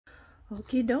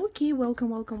Okie dokie,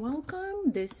 welcome.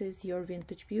 This is your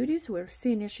Vintage Beauties. We're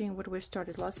finishing what we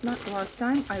started last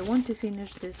time. I want to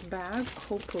finish this bag.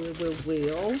 Hopefully we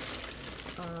will.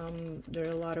 There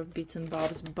are a lot of bits and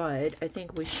bobs, but I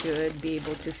think we should be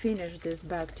able to finish this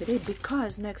bag today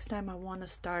because next time I want to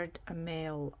start a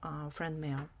mail, friend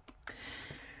mail.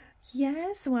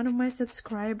 Yes, one of my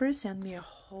subscribers sent me a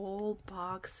whole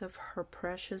box of her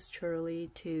precious jewelry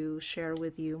to share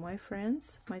with you, my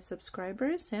friends, my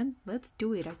subscribers, and let's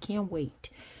do it. I can't wait.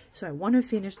 So I want to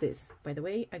finish this. By the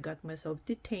way, I got myself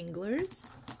detanglers,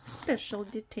 special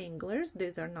detanglers.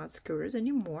 These are not skewers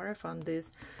anymore. I found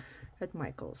this at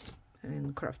Michael's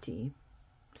in crafty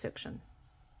section,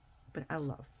 but I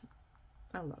love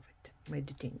it, my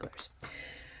detanglers.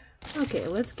 Okay,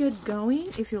 let's get going.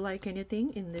 If you like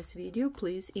anything in this video,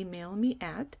 please email me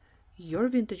at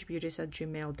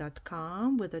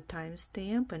yourvintagebeauties@gmail.com with a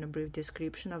timestamp and a brief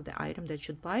description of the item that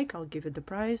you'd like. I'll give you the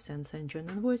price and send you an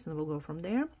invoice, and we'll go from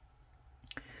there.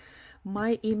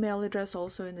 My email address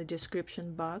also in the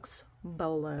description box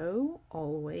below,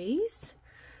 always.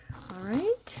 All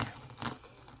right.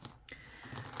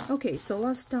 Okay, so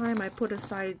last time I put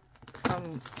aside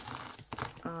some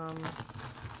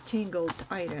tangled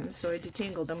items, so I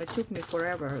detangled them. It took me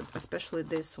forever, especially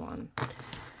this one.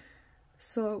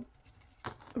 So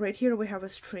right here we have a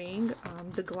string.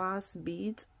 The glass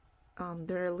beads,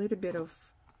 they're a little bit of,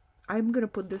 I'm gonna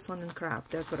put this one in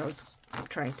craft. That's what I was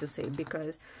trying to say,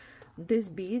 because these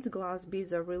beads, glass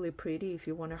beads, are really pretty. If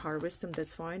you want to harvest them,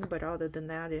 that's fine, but other than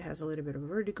that, it has a little bit of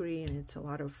verdigris and it's a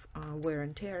lot of wear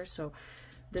and tear, so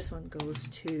this one goes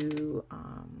to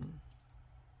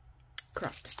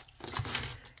craft.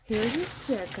 Here's the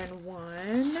second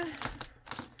one.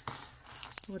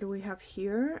 What do we have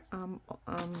here?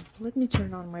 Let me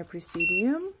turn on my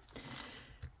Presidium.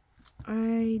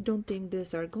 I don't think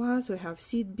these are glass. We have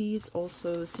seed beads,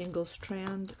 also single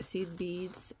strand seed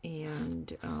beads,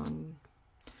 and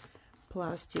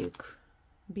plastic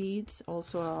beads.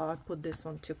 Also, I'll put this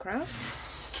one to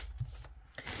craft.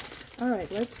 All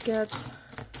right, let's get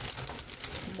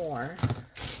more.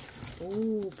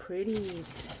 Ooh,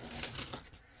 pretties.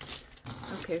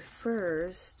 Okay,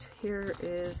 first, here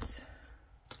is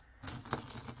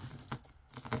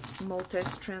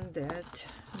multi-stranded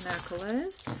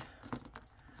necklace.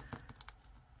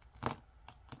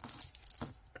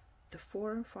 The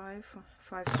five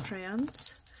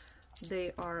strands.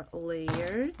 They are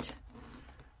layered.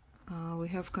 We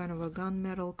have kind of a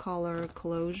gunmetal color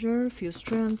closure, few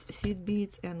strands, seed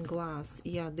beads, and glass.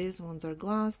 Yeah, these ones are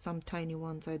glass. Some tiny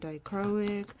ones are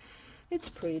dichroic. It's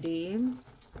pretty.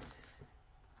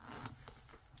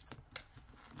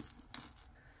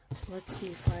 Let's see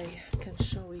if I can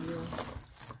show you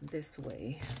this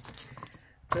way,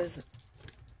 because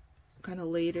kind of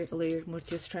layered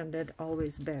multi-stranded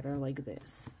always better like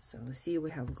this. So see,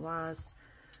 we have glass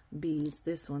beads.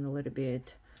 This one a little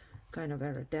bit kind of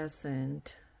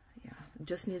iridescent. Yeah, it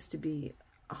just needs to be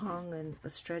hung and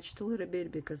stretched a little bit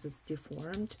because it's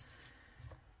deformed.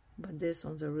 But these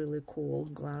ones are really cool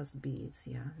glass beads.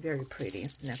 Yeah, very pretty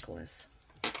necklace.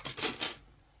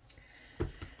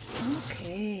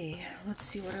 Okay, let's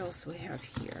see what else we have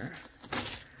here.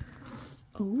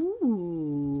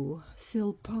 Ooh,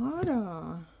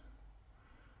 Silpada.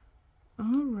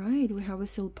 All right, we have a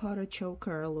Silpada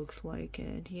choker, looks like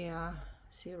it. Yeah,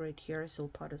 see right here,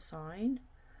 Silpada sign.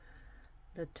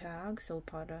 The tag,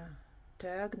 Silpada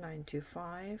tag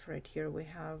 925. Right here we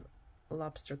have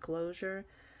lobster closure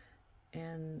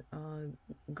and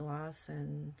glass,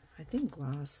 and I think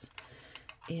glass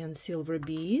and silver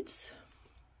beads.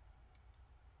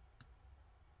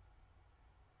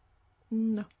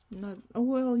 No, not, oh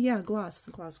well, yeah, glass.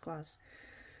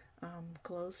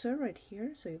 Closer right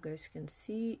here so you guys can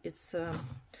see. It's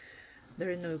there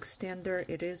is no extender.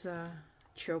 It is a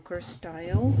choker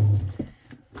style.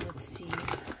 Let's see,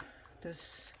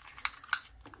 this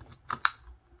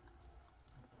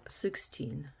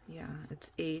 16. Yeah,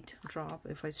 it's 8 drop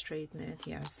if I straighten it.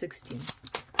 Yeah, 16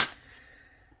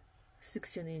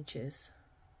 inches.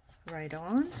 Right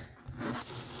on.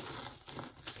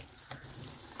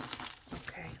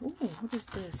 Oh, what is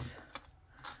this?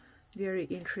 Very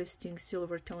interesting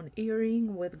silver tone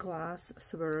earring with glass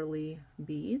swirly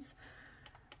beads.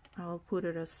 I'll put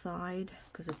it aside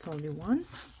because it's only one.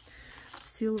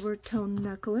 Silver tone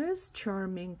necklace,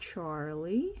 Charming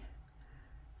Charlie.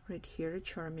 Right here,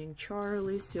 Charming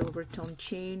Charlie. Silver tone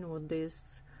chain with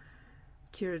this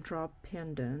teardrop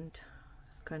pendant,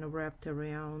 kind of wrapped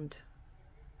around,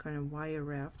 kind of wire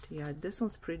wrapped. Yeah, this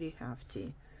one's pretty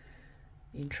hefty.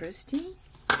 Interesting.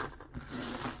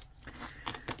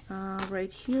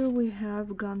 Right here we have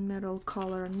gunmetal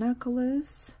color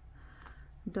necklace,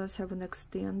 It does have an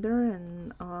extender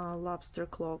and lobster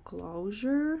claw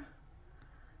closure.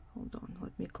 Hold on,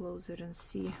 let me close it and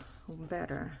see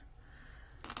better.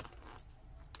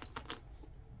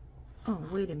 Oh,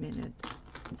 wait a minute.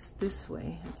 It's this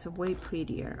way. It's way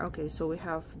prettier. Okay, so we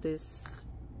have this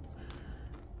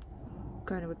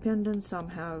kind of a pendant. Some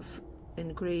have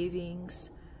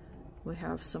engravings. We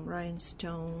have some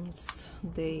rhinestones.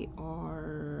 They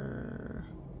are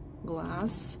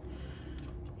glass.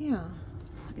 Yeah,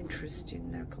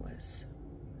 interesting necklace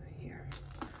here.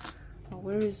 Oh,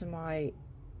 where is my...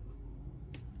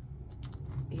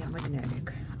 Yeah,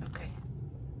 magnetic. Okay.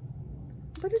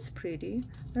 But it's pretty.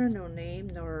 There are no name,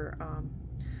 nor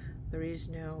there is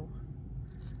no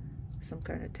some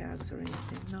kind of tags or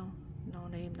anything. No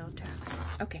name, no tag.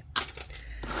 Okay.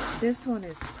 This one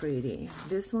is pretty.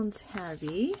 This one's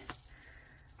heavy.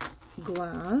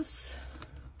 Glass.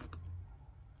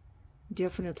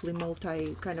 Definitely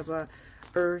multi, kind of a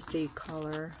earthy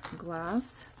color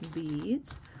glass.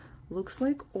 Beads. Looks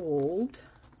like old.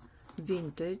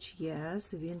 Vintage,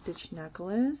 yes, vintage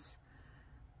necklace.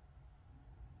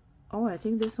 Oh, I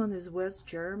think this one is West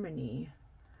Germany.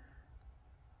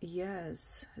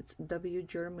 Yes, it's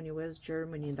W.Germany, West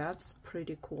Germany. That's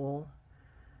pretty cool.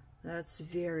 That's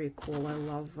very cool. I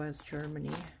love West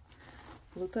Germany.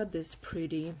 Look at this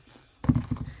pretty.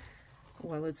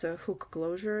 Well, it's a hook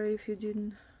closure if you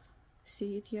didn't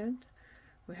see it yet.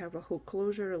 We have a hook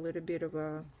closure, a little bit of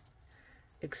a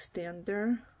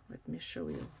extender. Let me show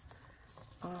you.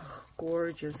 Oh,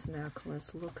 gorgeous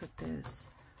necklace. Look at this.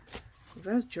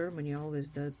 West Germany always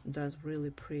does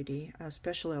really pretty.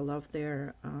 Especially I love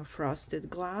their frosted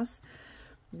glass.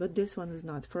 But this one is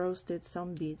not frosted.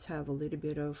 Some beads have a little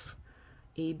bit of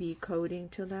AB coating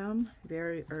to them.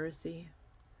 Very earthy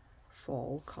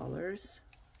fall colors.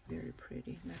 Very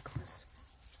pretty necklace.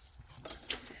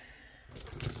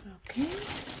 Okay.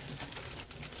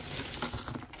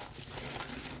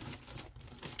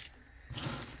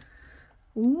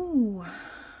 Ooh.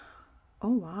 Oh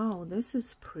wow, this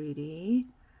is pretty.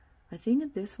 I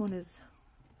think this one is,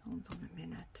 hold on a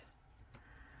minute.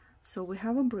 So we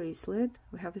have a bracelet,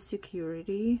 we have a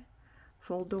security,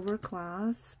 fold over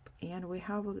clasp, and we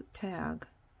have a tag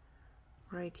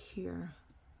right here.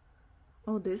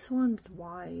 Oh, this one's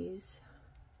Wise.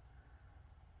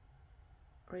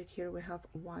 Right here we have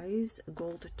Wise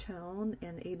gold tone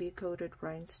and AB coated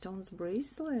rhinestones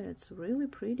bracelets. Really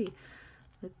pretty.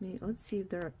 Let's see if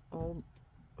they're all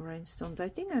rhinestones. I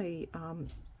think I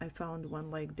found one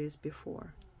like this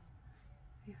before.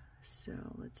 Yeah, so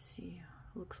let's see.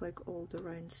 Looks like all the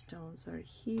rhinestones are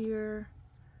here.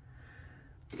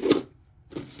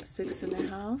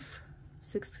 6.5.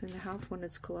 6.5 when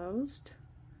it's closed.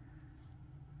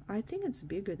 I think it's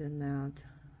bigger than that.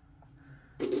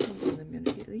 Hold on a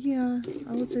minute. Yeah,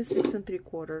 I would say 6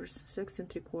 3/4. 6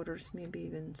 3/4, maybe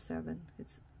even 7.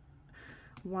 It's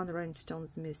one rhinestone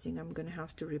is missing. I'm gonna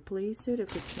have to replace it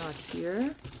if it's not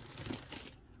here.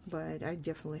 But I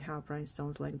definitely have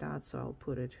rhinestones like that, so I'll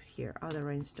put it here. Other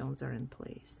rhinestones are in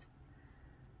place.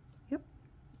 Yep,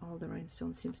 all the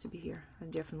rhinestones seems to be here. I'll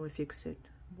definitely fix it.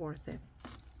 Worth it.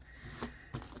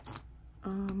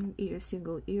 A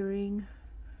single earring.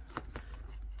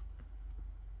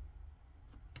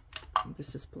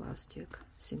 This is plastic.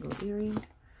 Single earring.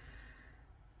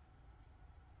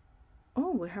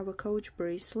 Oh, we have a Coach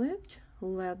bracelet,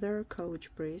 leather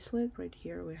Coach bracelet. Right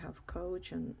here we have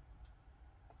Coach, and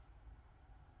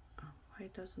oh, why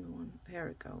doesn't one? Here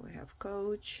we go. We have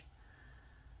Coach,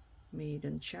 made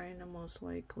in China most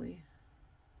likely.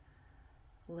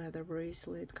 Leather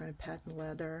bracelet, kind of patent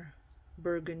leather,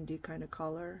 burgundy kind of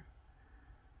color.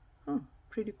 Oh,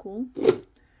 pretty cool.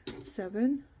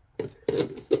 7.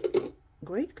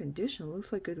 Great condition.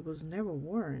 Looks like it was never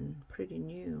worn. Pretty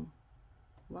new.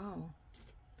 Wow.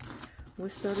 We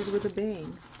started with a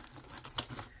bang.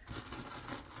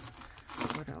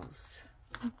 What else?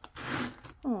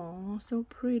 Oh, so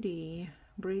pretty.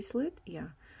 Bracelet? Yeah.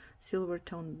 Silver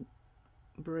tone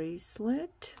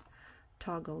bracelet.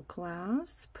 Toggle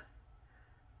clasp.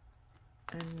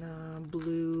 And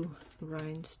blue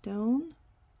rhinestone.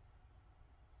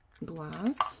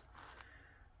 Glass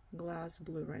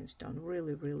blue rhinestone.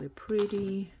 Really, really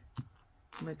pretty.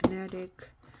 Magnetic.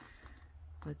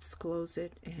 Let's close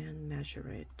it and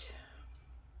measure it.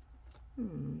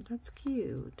 That's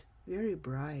cute. Very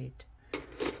bright.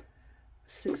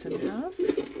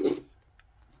 6.5.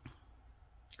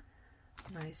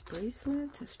 Nice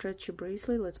bracelet. A stretchy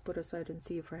bracelet. Let's put aside and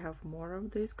see if I have more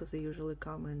of this, because they usually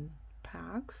come in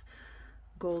packs.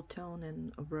 Gold tone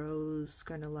and rose,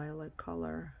 kind of lilac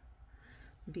color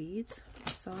beads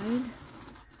aside.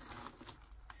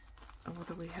 what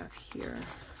do we have here?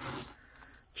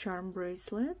 Charm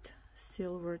bracelet,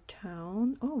 silver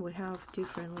tone. Oh, we have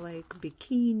different like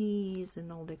bikinis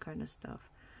and all that kind of stuff.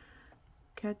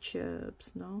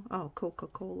 Ketchups, no? Oh,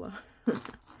 Coca-Cola.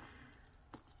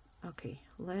 Okay,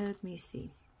 let me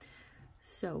see.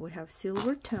 So we have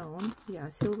silver tone, yeah,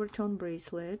 silver tone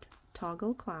bracelet,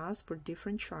 toggle clasp for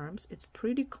different charms. It's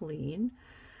pretty clean.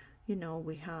 You know,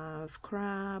 we have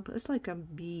crab. It's like a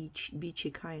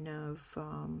beachy kind of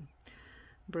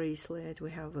bracelet. We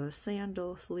have a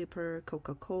sandal, slipper,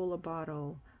 Coca-Cola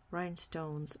bottle,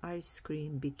 rhinestones, ice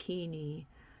cream, bikini.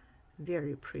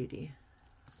 Very pretty.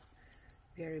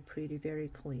 Very pretty, very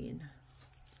clean.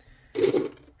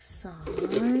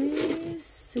 Size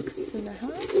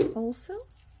 6.5 also.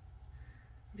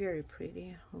 Very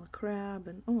pretty. A crab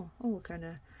and oh, all kind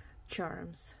of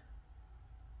charms.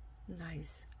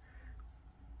 Nice.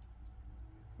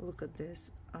 Look at this.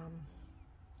 I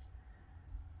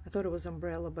thought it was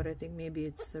umbrella, but I think maybe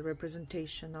it's a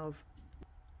representation of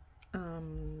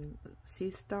sea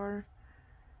star,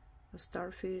 a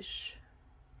starfish.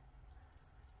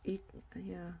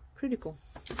 Yeah, pretty cool.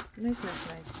 Nice.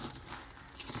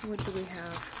 What do we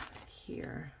have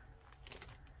here?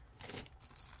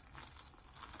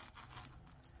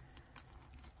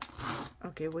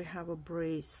 Okay, we have a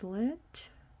bracelet.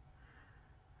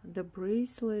 The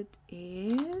bracelet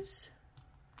is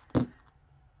a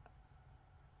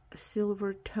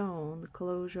silver tone,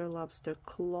 closure, lobster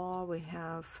claw. We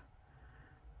have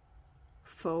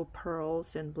faux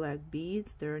pearls and black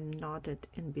beads. They're knotted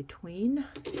in between.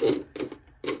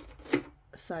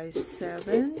 Size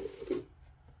 7.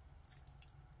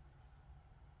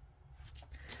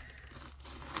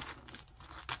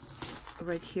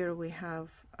 Right here we have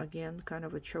again kind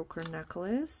of a choker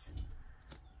necklace.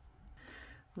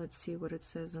 Let's see what it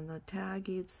says on the tag.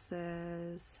 It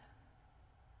says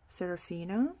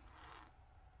Serafina.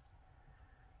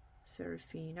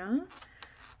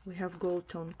 We have gold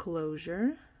tone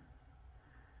closure,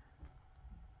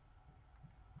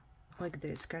 like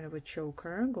this, kind of a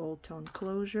choker, gold tone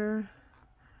closure.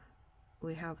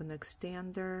 We have an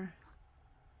extender.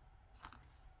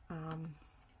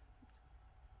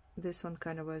 This one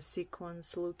kind of a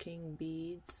sequence looking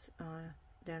beads.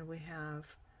 Then we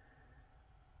have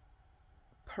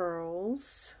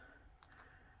pearls.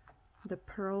 The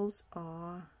pearls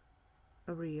are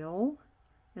real,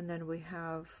 and then we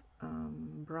have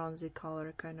bronzy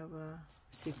color kind of a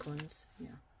sequence.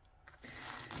 Yeah,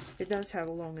 it does have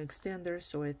a long extender,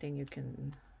 so I think you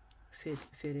can fit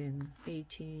in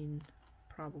 18,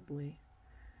 probably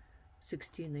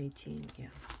 16, 18. Yeah,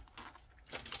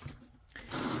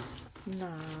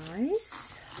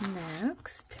 nice.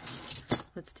 Next,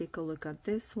 let's take a look at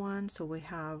this one. So we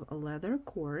have a leather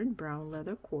cord, brown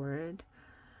leather cord,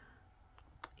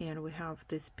 and we have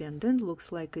this pendant.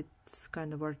 Looks like it's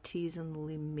kind of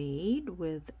artisanally made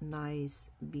with nice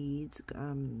beads,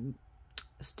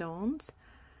 stones.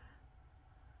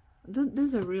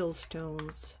 These are real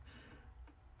stones.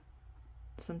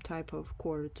 Some type of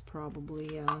quartz,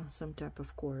 probably. Yeah, some type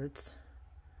of quartz.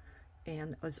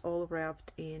 And it's all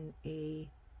wrapped in a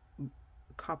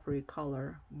coppery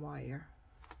color wire.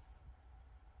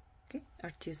 Okay,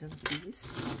 artisan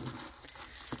piece.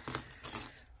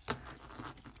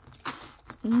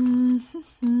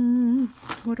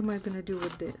 What am I gonna do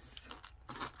with this?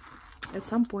 At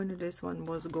some point this one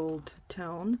was gold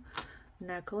tone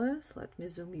necklace. Let me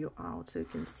zoom you out so you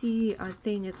can see. I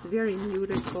think it's very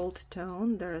muted gold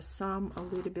tone. There are some a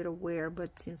little bit of wear,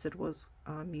 but since it was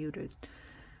muted,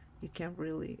 you can't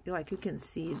really, like, you can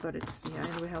see it, but it's, yeah.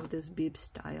 And we have this bib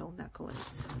style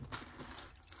necklace.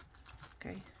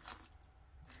 Okay,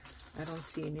 I don't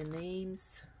see any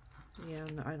names. Yeah,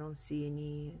 no, I don't see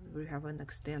any. We have an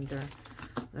extender.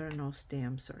 There are no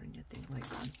stamps or anything like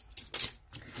that.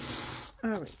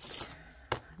 All right,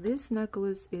 this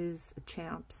necklace is a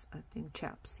chaps, I think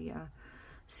chaps, yeah,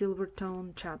 silver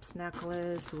tone chaps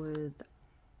necklace with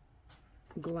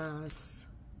glass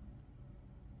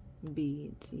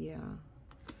beads. Yeah,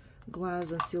 glass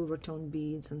and silver tone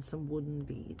beads and some wooden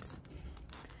beads.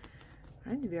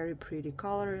 Right, very pretty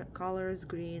colors,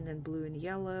 green and blue and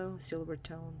yellow, silver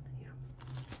tone. Yeah,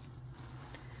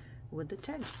 with the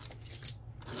tag.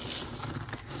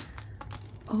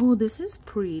 Oh, this is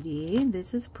pretty.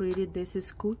 This is pretty. This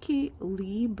is Cookie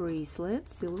Lee bracelet,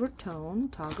 silver tone,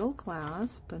 toggle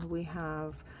clasp, and we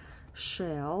have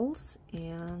shells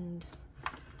and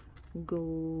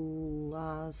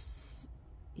glass,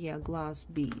 yeah, glass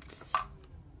beads.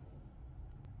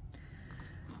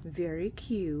 Very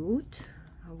cute.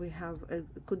 We have it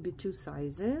could be 2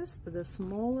 sizes. The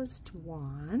smallest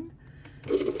one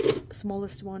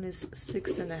Smallest one is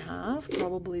 6.5,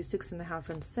 probably 6.5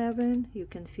 and 7. You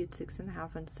can fit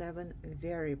 6.5 and 7.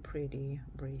 Very pretty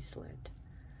bracelet,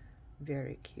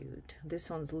 very cute. This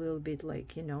one's a little bit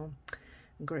like, you know,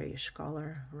 grayish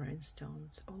color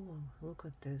rhinestones. Oh, look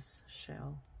at this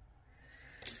shell.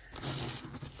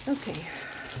 Okay,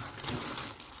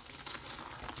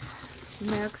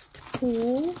 next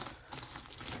pull.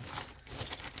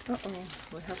 Uh-oh,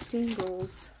 we have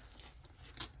tingles.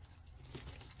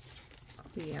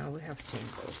 Yeah, we have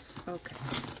tingles. Okay.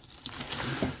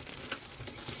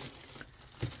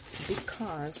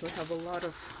 Because we have a lot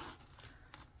of...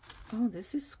 Oh,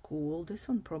 this is cool. This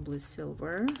one probably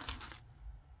silver.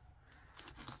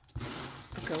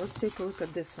 Okay, let's take a look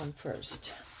at this one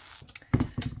first.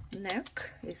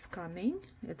 Neck is coming.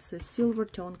 It's a silver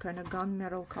tone, kind of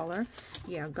gunmetal color.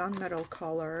 Yeah, gunmetal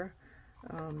color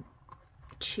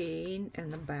chain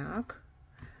in the back.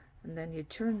 And then you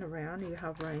turn around, you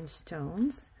have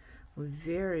rhinestones.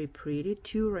 Very pretty.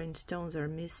 2 rhinestones are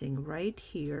missing right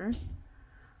here.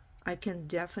 I can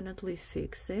definitely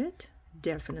fix it.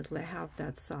 Definitely have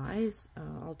that size.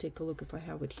 I'll take a look if I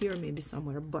have it here, maybe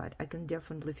somewhere, but I can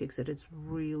definitely fix it. It's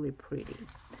really pretty.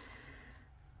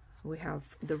 We have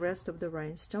the rest of the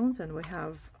rhinestones, and we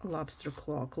have a lobster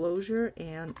claw closure.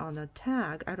 And on a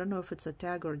tag, I don't know if it's a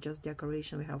tag or just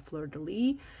decoration, we have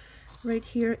fleur-de-lis right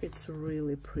here. It's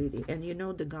really pretty, and you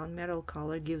know, the gunmetal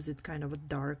color gives it kind of a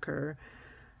darker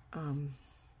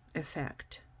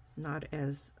effect, not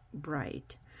as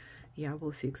bright. Yeah,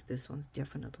 we'll fix this one's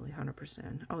definitely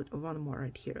 100%. Oh, one more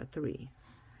right here, 3.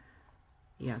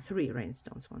 Yeah, 3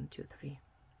 rhinestones, 1, 2, 3.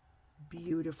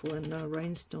 Beautiful. And the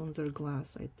rhinestones are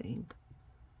glass, I think.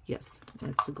 Yes,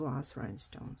 it's the glass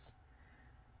rhinestones.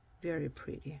 Very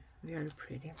pretty, very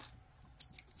pretty.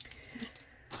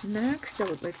 Next, I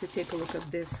would like to take a look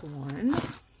at this one.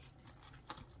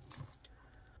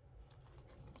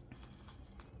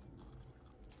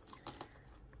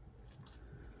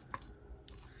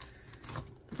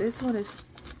 This one is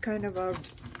kind of a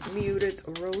muted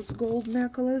rose gold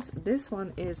necklace. This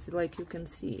one is, like you can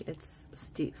see, it's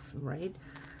stiff, right?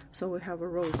 So we have a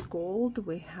rose gold.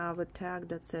 We have a tag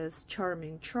that says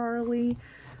Charming Charlie,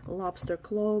 lobster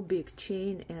claw, big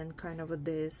chain, and kind of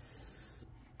this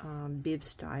bib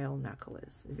style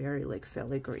necklace. Very like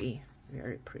filigree,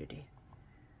 very pretty.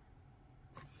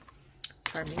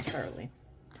 Charming Charlie.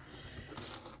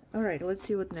 All right, let's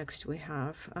see what next we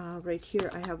have. Right here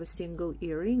I have a single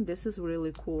earring. This is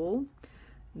really cool.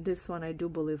 This one I do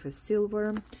believe is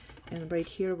silver. And right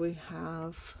here we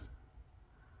have,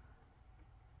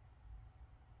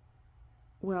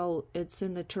 well, it's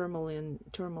in the tourmaline,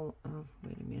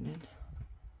 wait a minute,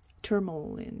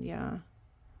 tourmaline, yeah,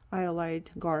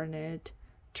 iolite, garnet,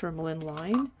 tourmaline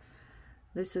line.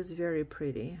 This is very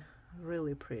pretty,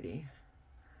 really pretty.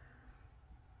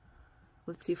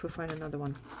 Let's see if we find another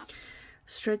one.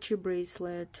 Stretchy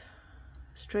bracelet.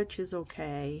 Stretch is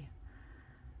okay.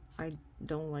 I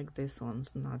don't like this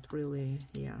one's, not really.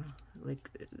 Yeah, like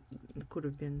it could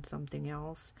have been something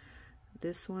else.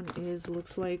 This one is,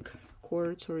 looks like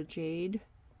quartz or jade.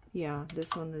 Yeah,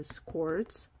 this one is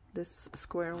quartz, this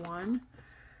square one.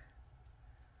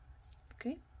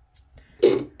 Okay,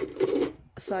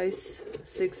 size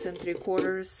 6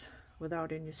 3/4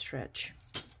 without any stretch.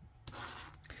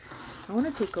 I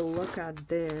want to take a look at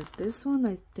this. This one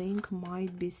I think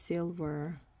might be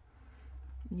silver.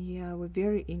 Yeah, with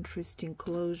very interesting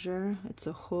closure. It's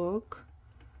a hook.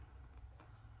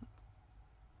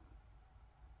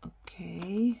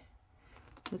 Okay,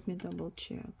 let me double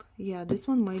check. Yeah, this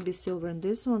one might be silver, and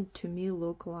this one to me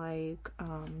look like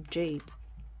jade.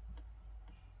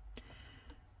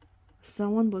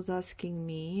 Someone was asking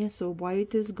me, so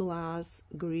white is glass,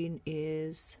 green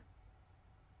is...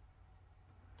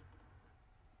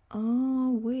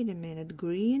 Oh, wait a minute.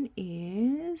 Green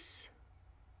is...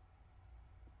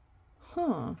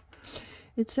 Huh.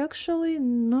 It's actually...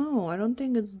 No, I don't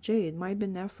think it's jade. It might be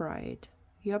nephrite.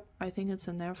 Yep, I think it's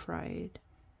a nephrite.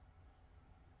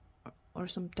 Or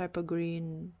some type of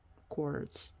green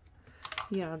quartz.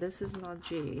 Yeah, this is not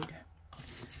jade.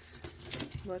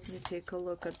 Let me take a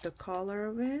look at the color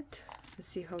of it to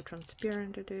see how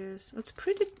transparent it is. It's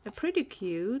pretty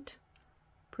cute.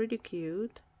 Pretty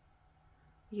cute.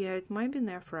 Yeah, it might be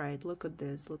nephrite. Look at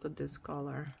this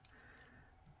color.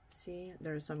 See,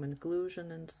 there's some inclusion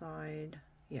inside.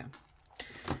 Yeah,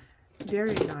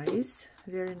 very nice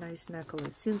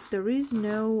necklace. Since there is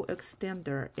no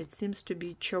extender, it seems to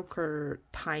be choker,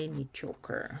 tiny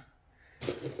choker.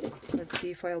 Let's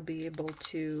see if I'll be able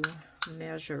to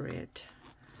measure it.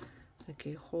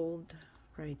 Okay, hold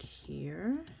right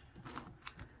here,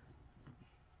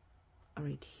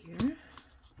 right here.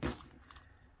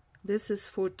 This is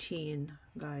 14,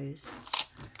 guys.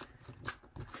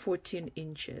 14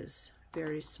 inches.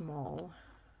 Very small.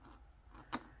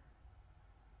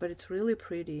 But it's really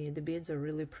pretty. The beads are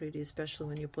really pretty, especially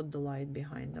when you put the light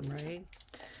behind them, right?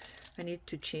 I need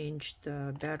to change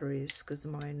the batteries because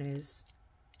my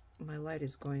light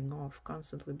is going off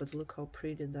constantly, but look how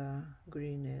pretty the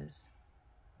green is.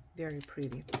 Very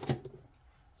pretty.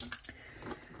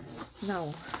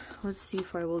 Now, let's see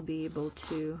if I will be able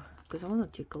to, because I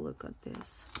want to take a look at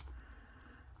this.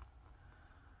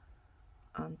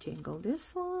 Untangle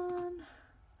this one.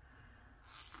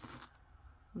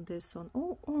 This one.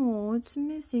 Oh, it's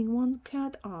missing one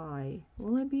cat eye.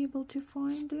 Will I be able to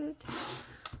find it?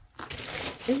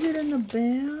 Is it in the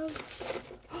bag?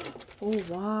 Oh,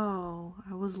 wow.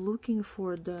 I was looking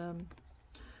for the...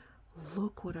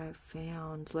 Look what I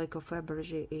found. It's like a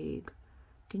Fabergé egg.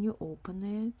 Can you open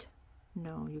it?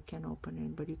 No, you can't open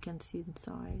it, but you can see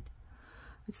inside.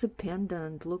 It's a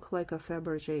pendant. Look like a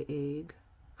Fabergé egg.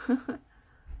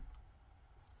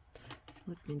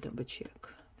 Let me double check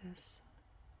this.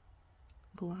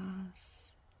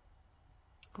 Glass.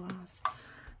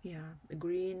 Yeah,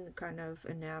 green kind of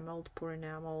enameled, pour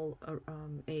enamel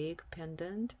egg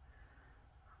pendant.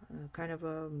 Kind of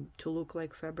to look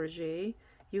like Fabergé.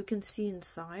 You can see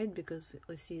inside because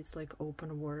let's see, it's like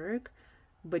open work,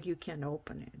 but you can't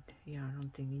open it. Yeah, I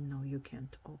don't think, no, you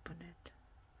can't open it.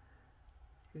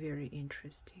 Very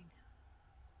interesting.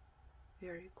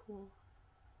 Very cool.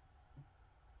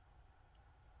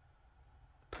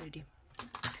 Pretty.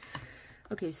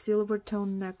 Okay, silver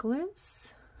tone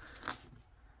necklace.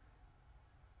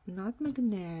 Not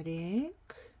magnetic.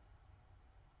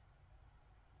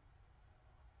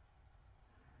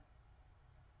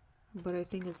 But I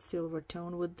think it's silver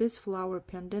tone. With this flower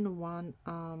pendant, one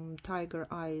tiger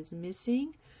eye is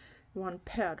missing. One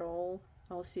petal.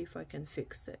 I'll see if I can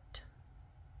fix it.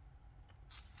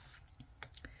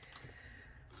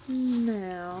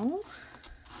 Now,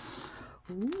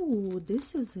 ooh,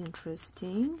 this is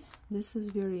interesting. This is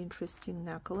very interesting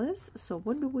necklace. So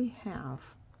what do we have?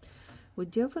 We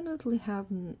definitely have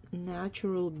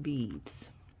natural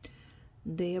beads.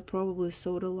 They are probably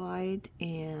sodalite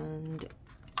and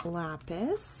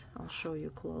lapis. I'll show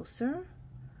you closer.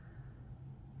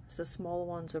 The small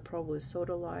ones are probably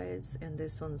sodalites and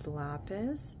this one's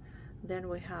lapis. Then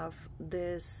we have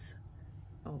this,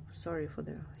 oh, sorry for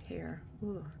the hair.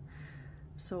 Ooh.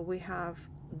 So we have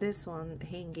this one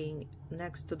hanging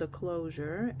next to the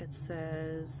closure. It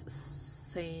says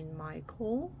Saint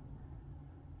Michael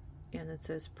and it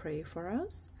says pray for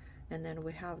us. And then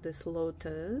we have this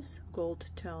lotus, gold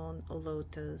tone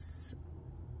lotus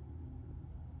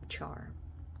charm.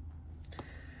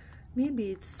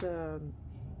 Maybe it's a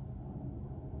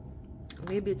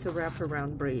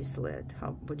wraparound bracelet.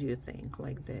 What do you think?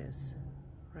 Like this,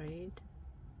 right?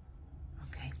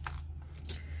 Okay.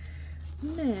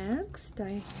 Next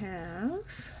I have,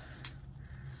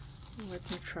 let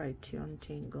me try to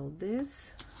untangle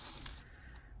this.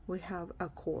 We have a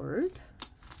cord.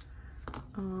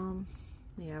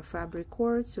 Yeah, fabric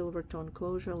cord, silver tone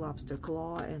closure, lobster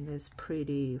claw, and this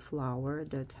pretty flower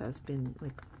that has been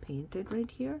like painted right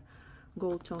here.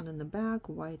 Gold tone in the back,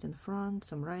 white in front,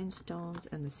 some rhinestones,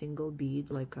 and a single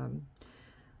bead. Like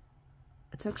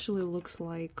it actually looks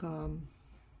like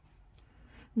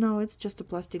no, it's just a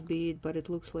plastic bead, but it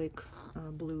looks like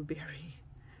blueberry.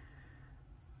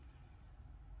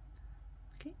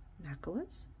 Okay,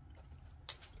 necklace.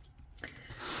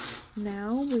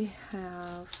 Now we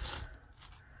have,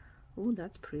 oh,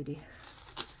 that's pretty.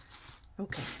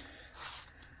 Okay,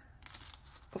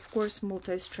 of course,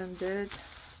 multi-stranded,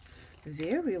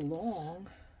 very long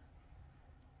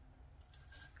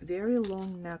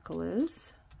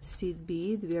necklace, seed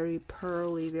bead, very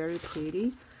pearly, very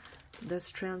pretty. The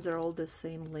strands are all the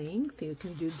same length. You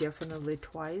can do definitely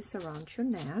twice around your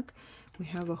neck. We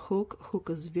have a hook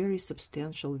is very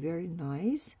substantial, very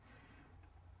nice.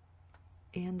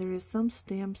 And there is some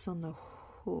stamps on the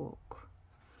hook.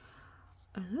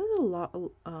 Is that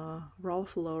a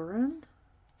Ralph Lauren?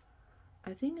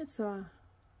 I think it's a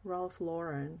Ralph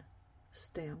Lauren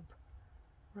stamp,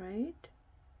 right?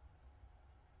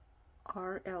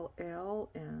 RLL,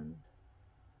 and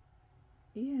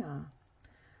yeah,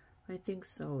 I think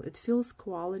so. It feels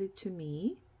quality to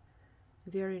me.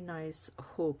 Very nice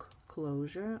hook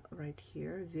closure right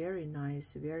here. Very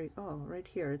nice. Very, oh, right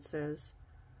here it says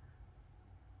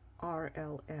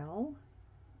RLL,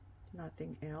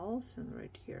 nothing else. And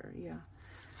right here, yeah,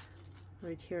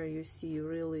 right here you see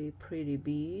really pretty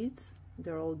beads.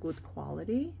 They're all good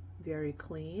quality, very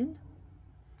clean,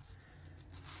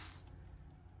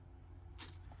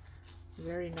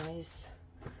 very nice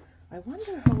I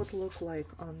wonder how it look like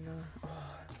on oh,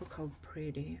 look how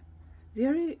pretty.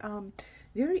 Very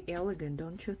very elegant,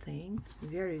 don't you think?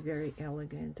 Very, very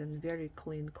elegant and very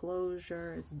clean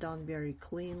closure. It's done very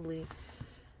cleanly.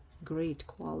 Great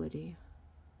quality.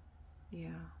 Yeah,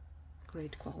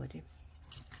 great quality.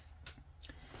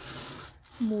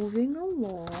 Moving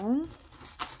along,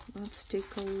 let's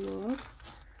take a look.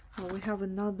 Oh, we have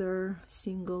another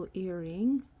single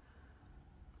earring.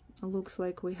 It looks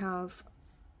like we have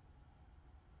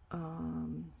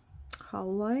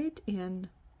howlite and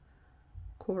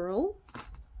coral,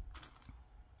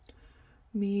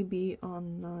 maybe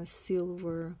on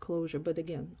silver closure, but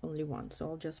again, only one, so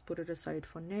I'll just put it aside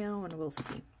for now and we'll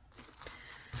see.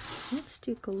 Let's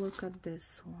take a look at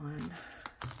this one.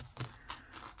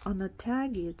 On the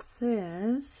tag it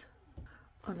says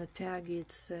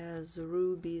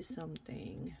ruby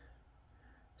something.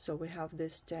 So we have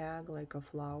this tag like a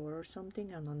flower or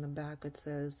something, and on the back it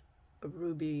says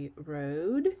Ruby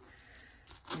Road.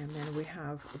 And then we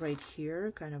have right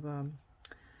here kind of a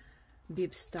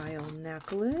bib style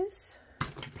necklace,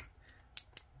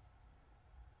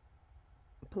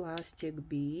 plastic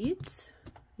beads.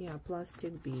 Yeah,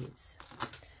 plastic beads.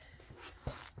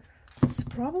 It's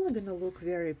probably gonna look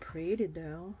very pretty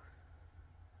though.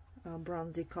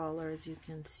 Bronzy color, as you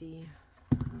can see,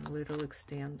 a little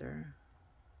extender.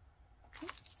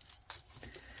 Okay.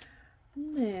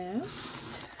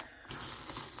 Next,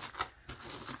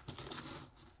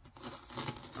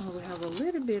 oh, we have a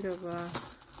little bit of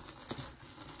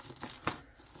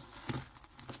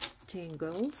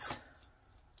tangles.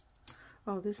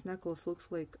 Oh, this necklace looks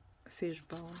like fish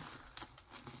bone.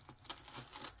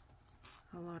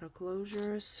 A lot of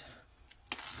closures.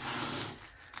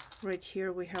 Right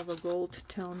here we have a gold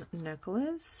tone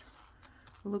necklace.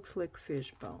 Looks like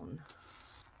fish bone.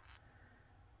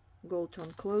 Gold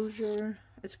tone closure.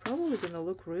 It's probably gonna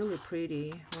look really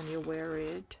pretty when you wear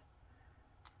it.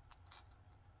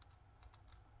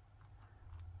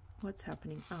 What's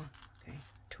happening? Oh, okay,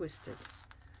 twisted.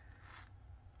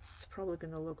 It's probably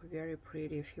gonna look very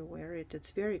pretty if you wear it. It's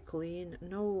very clean.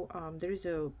 No, there is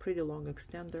a pretty long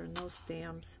extender. No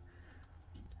stamps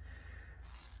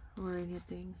or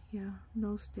anything. Yeah,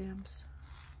 no stamps.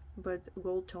 But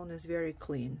gold tone is very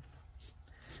clean.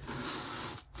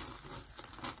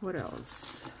 What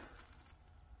else?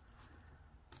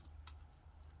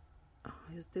 Oh,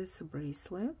 is this a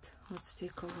bracelet? Let's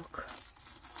take a look.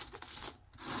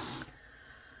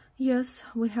 Yes,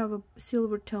 we have a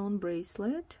silver tone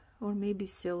bracelet, or maybe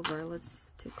silver.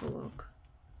 Let's take a look.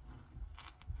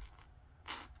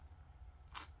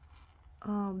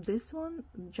 This one,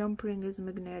 jump ring is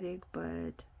magnetic,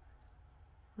 but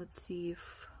let's see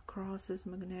if cross is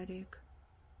magnetic.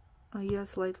 Yeah,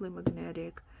 slightly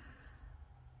magnetic.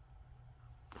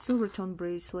 Silver tone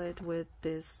bracelet with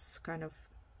this kind of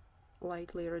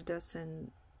lightly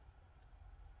iridescent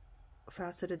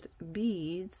faceted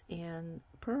beads and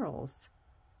pearls.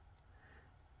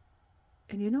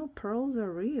 And you know, pearls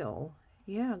are real.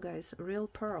 Yeah, guys, real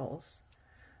pearls.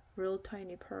 Real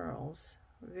tiny pearls.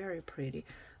 Very pretty.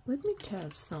 Let me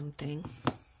test something.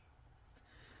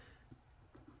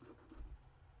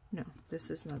 No, this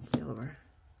is not silver.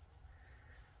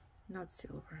 Not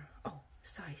silver. Oh,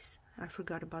 size. I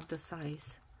forgot about the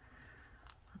size.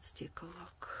 Let's take a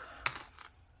look.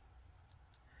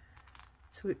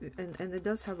 So, and it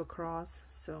does have a cross,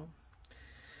 so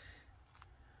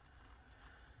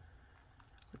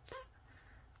let's,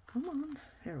 come on,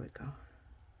 there we go.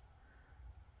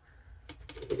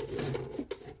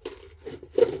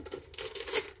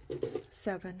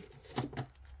 Seven.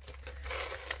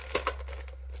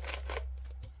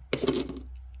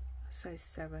 Size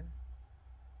 7.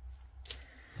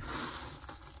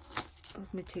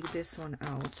 Let me take this one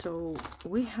out. So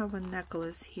we have a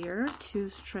necklace here,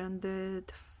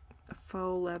 2-stranded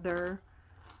faux leather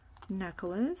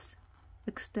necklace,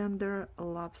 extender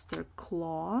lobster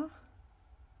claw,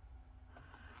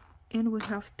 and we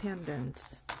have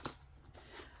pendants,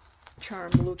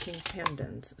 charm looking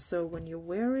pendants. So when you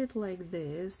wear it like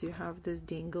this, you have this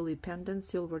dingly pendant,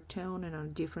 silver tone and a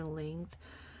different length,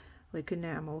 like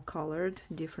enamel colored,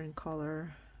 different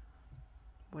color,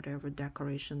 whatever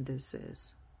decoration this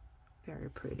is. Very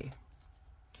pretty.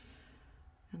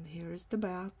 And here's the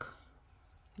back.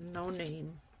 No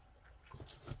name.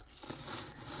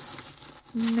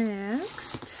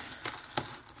 Next,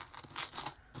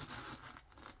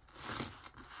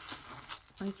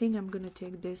 I think I'm gonna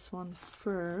take this one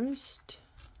first.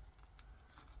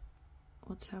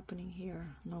 What's happening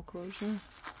here? No closure.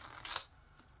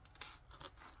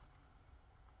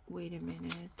 Wait a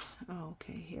minute. Oh,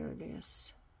 okay, here it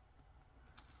is.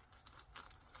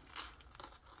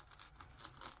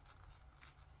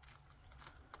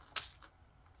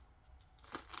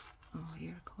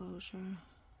 clear closure.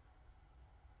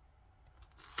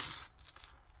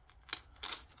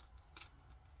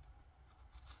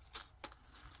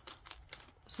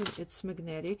 So it's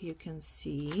magnetic, you can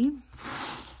see.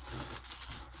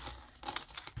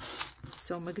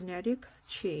 So magnetic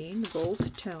chain,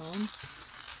 gold tone.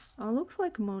 Looks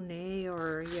like Monet,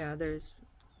 or yeah, there's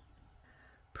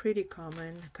pretty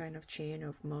common kind of chain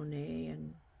of Monet,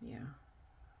 and yeah,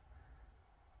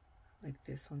 like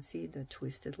this one. See the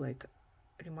twisted, like,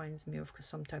 reminds me of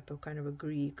some type of kind of a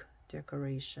Greek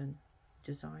decoration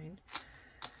design.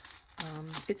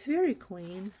 It's very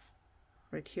clean.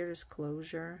 Right here is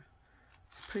closure.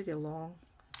 It's pretty long,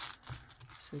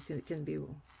 so it can be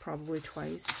probably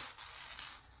twice.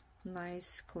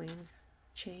 Nice clean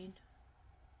chain.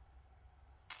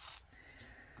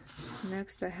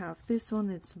 Next I have this one.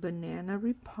 It's Banana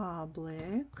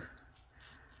Republic,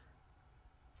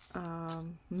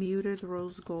 muted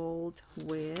rose gold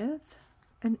with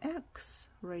an X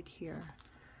right here.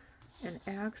 An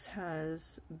X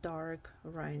has dark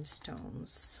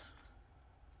rhinestones.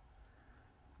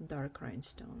 Dark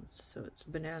rhinestones. So it's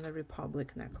Banana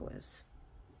Republic necklace.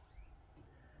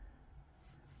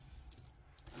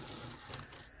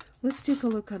 Let's take a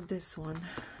look at this one.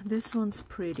 This one's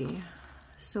pretty.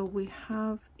 So we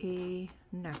have a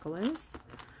necklace.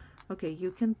 Okay,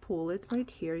 you can pull it right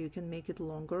here. You can make it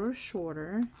longer or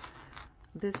shorter.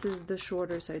 This is the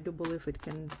shortest I do believe it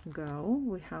can go.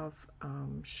 We have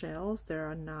shells that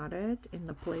are knotted in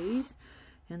the place,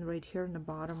 and right here in the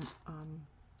bottom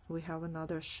we have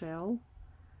another shell,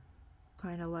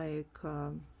 kind of like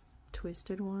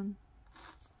twisted one.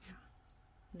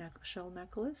 Yeah, shell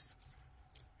necklace.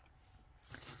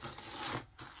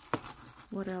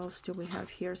 What else do we have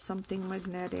here? Something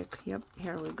magnetic. Yep,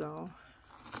 here we go.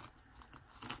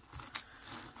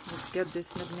 Let's get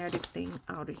this magnetic thing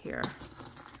out of here,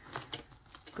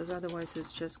 because otherwise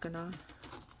it's just gonna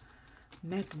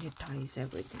magnetize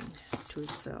everything to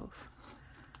itself.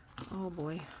 Oh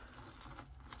boy.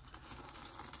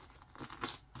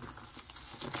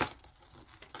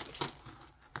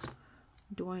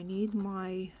 Do I need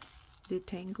my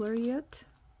detangler yet?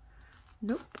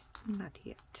 Nope, not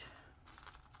yet.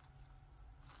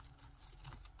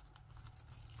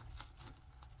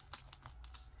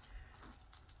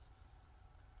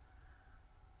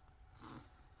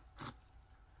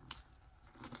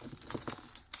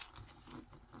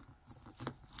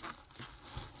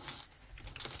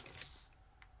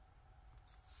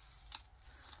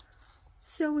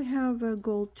 So we have a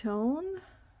gold tone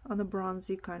on the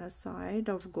bronzy kind of side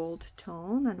of gold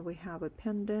tone, and we have a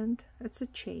pendant. It's a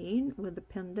chain with a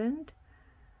pendant,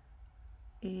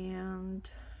 and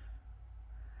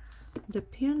the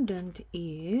pendant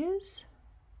is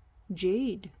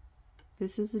jade.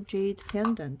 This is a jade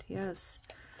pendant, yes.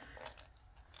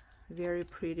 Very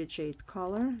pretty jade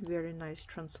color, very nice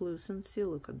translucency.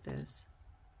 Look at this.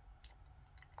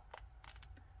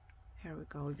 Here we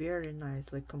go, very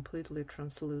nice, like completely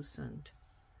translucent.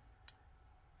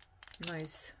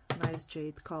 Nice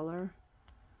jade color.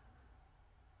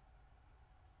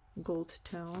 Gold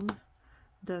tone.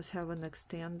 Does have an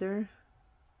extender.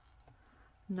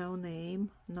 No name,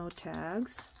 no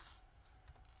tags.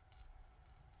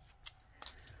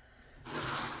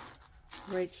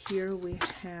 Right here we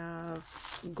have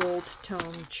gold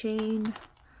tone chain,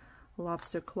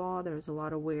 lobster claw. There's a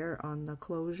lot of wear on the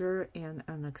closure, and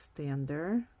an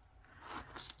extender.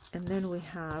 And then we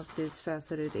have these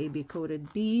faceted AB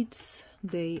coated beads.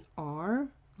 They are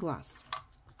glass,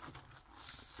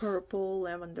 purple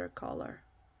lavender color.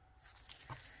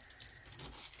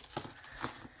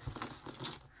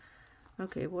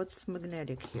 Okay, what's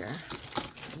magnetic here?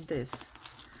 This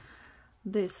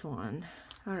one.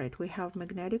 All right, we have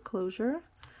magnetic closure,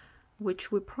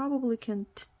 which we probably can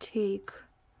take.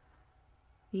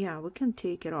 Yeah, we can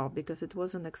take it off because it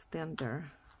was an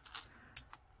extender.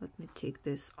 Let me take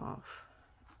this off.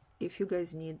 If you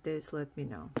guys need this, let me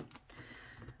know.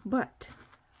 But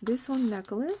this one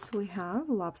necklace, we have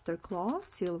lobster claw,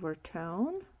 silver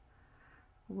tone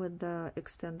with the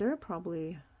extender,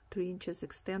 probably 3 inches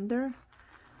extender,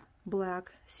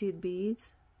 black seed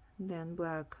beads, then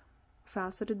black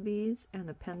faceted beads, and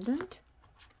a pendant.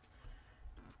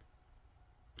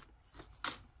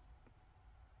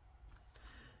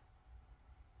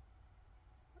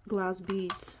 Glass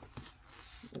beads,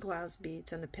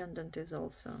 and the pendant is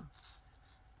also.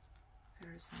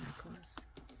 There's a necklace.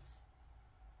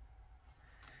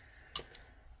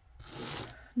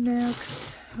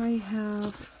 Next I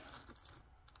have,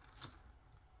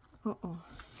 oh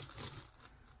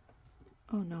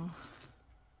no,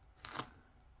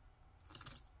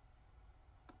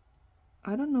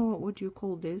 I don't know what you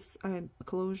call this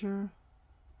closure.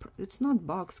 It's not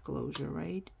box closure,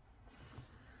 right?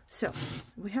 So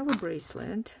we have a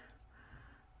bracelet.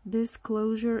 This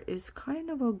closure is kind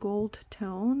of a gold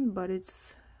tone, but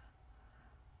it's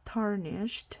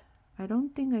tarnished. I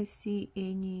don't think I see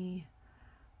any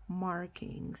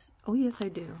markings. Oh yes, I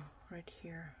do. Right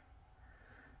here.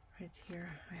 Right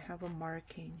here I have a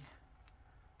marking.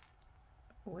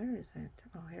 Where is it?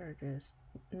 Oh, here it is.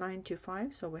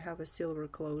 925. So we have a silver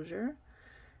closure.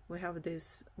 We have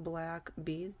these black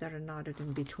beads that are knotted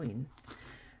in between.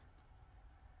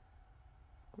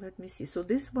 Let me see. So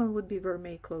this one would be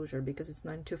vermeil closure because it's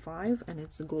 925 and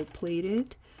it's gold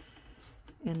plated,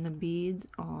 and the beads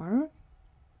are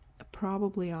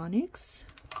probably onyx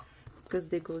because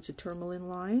they go to tourmaline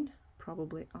line.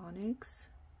 Probably onyx.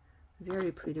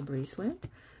 Very pretty bracelet.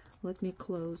 Let me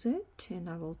close it and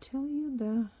I will tell you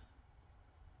the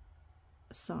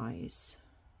size.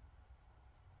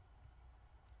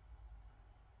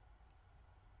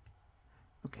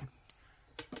 Okay.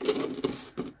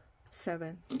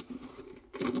 7.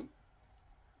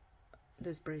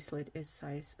 This bracelet is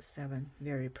size 7.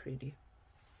 Very pretty.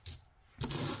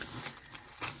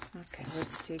 Okay,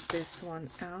 let's take this one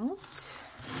out.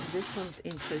 This one's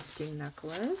interesting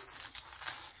necklace.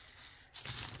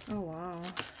 Oh wow.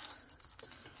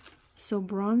 So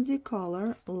bronzy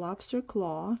color, lobster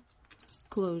claw,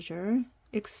 closure,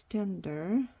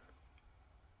 extender.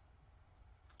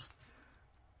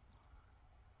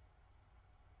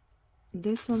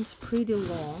 This one's pretty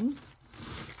long,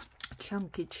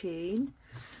 chunky chain.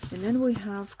 And then we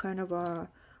have kind of a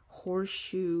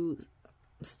horseshoe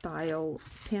style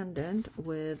pendant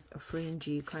with a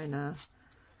fringy kind of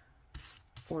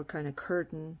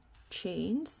curtain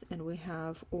chains. And we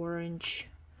have orange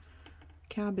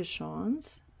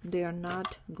cabochons. They are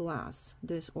not glass.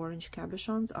 These orange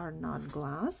cabochons are not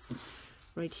glass.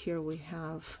 Right here we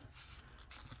have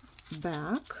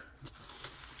back.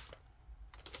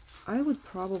 I would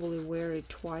probably wear it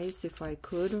twice if I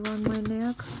could around my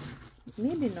neck.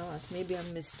 Maybe not. Maybe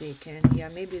I'm mistaken. Yeah,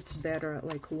 maybe it's better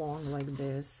like long like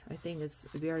this. I think it's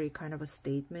very kind of a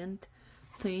statement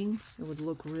thing. It would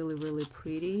look really, really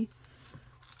pretty.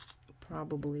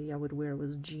 Probably I would wear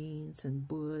with jeans and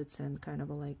boots and kind of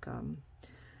a like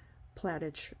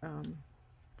plaited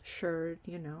shirt,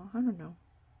 you know, I don't know.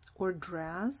 Or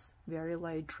dress, very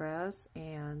light dress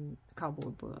and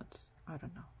cowboy boots. I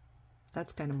don't know.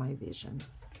 That's kind of my vision.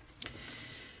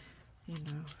 You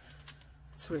know,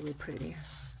 it's really pretty.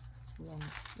 It's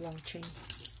a long chain.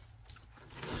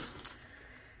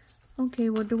 Okay,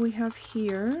 what do we have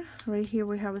here? Right here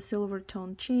we have a silver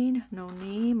tone chain, no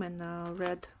name, and a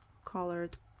red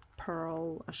colored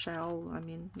pearl shell, I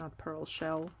mean not pearl,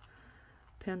 shell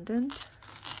pendant.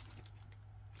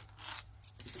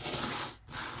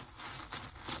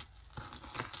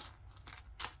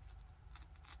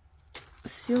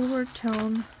 Silver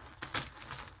tone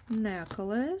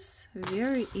necklace,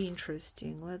 very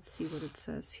interesting. Let's see what it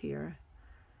says here.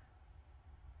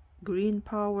 Green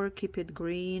power, keep it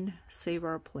green, save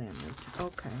our planet.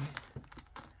 Okay.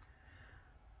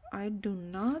 I do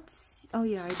not see, oh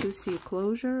yeah, I do see a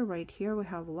closure right here. We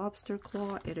have lobster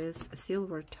claw. It is a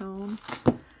silver tone,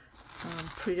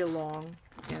 pretty long,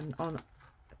 and on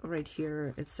right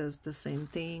here it says the same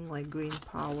thing, like green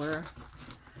power.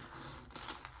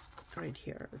 Right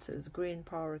here it says green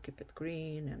power, keep it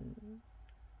green, and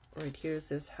right here it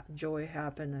says joy,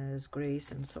 happiness,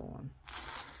 grace, and so on.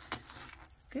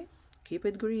 Okay, keep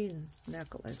it green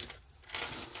necklace.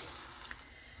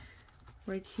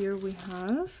 Right here we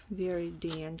have very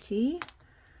dainty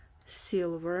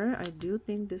silver. I do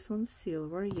think this one's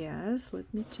silver. Yes,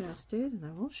 let me test it and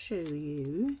I will show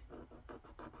you.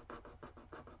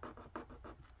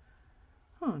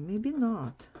 Huh, maybe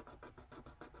not.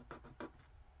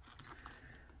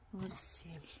 Let's see.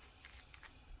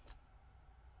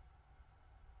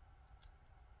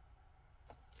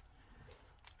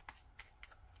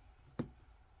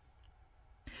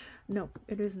 No,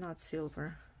 it is not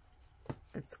silver.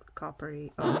 It's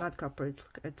coppery. Oh, not copper.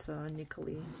 It's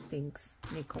nickel-y things.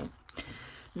 Nickel.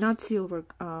 Not silver.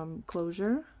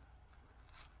 Closure.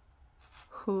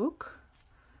 Hook.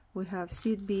 We have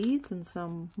seed beads and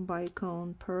some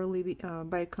bicone pearly,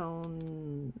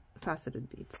 bicone faceted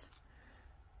beads.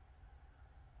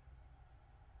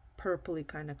 Purpley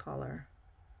kind of color.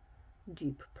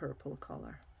 Deep purple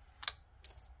color.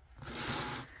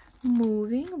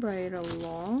 Moving right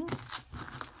along.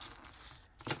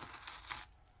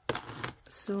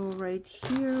 So right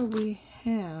here we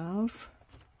have,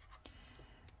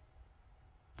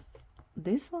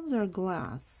 these ones are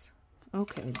glass.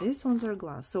 Okay, these ones are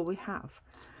glass. So we have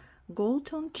Gold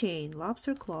tone chain,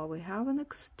 lobster claw. We have an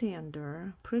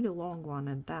extender, pretty long one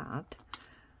at that,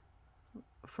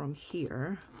 from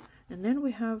here. And then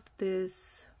we have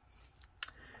this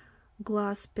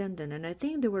glass pendant, and I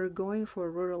think they were going for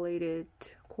related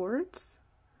quartz.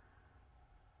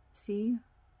 See,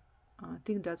 I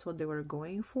think that's what they were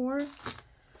going for.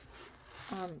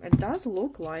 It does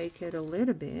look like it a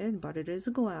little bit, but it is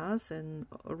glass, and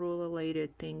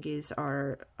related thingies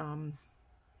are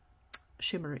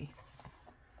shimmery.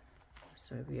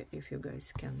 So if you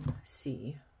guys can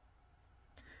see,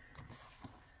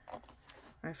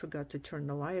 I forgot to turn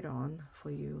the light on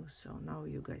for you, so now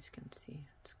you guys can see.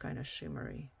 It's kind of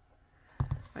shimmery.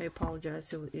 I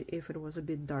apologize if it was a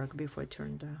bit dark before I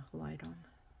turned the light on,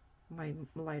 my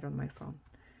light on my phone,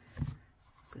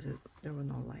 because there was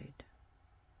no light.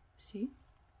 See?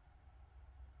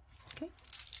 Okay.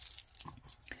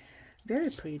 Very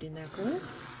pretty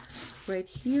necklace. Right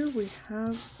here we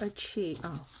have a chain,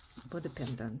 with a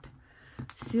pendant.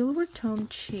 Silver tone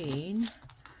chain,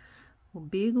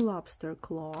 big lobster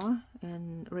claw,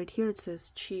 and right here it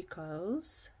says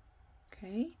Chico's.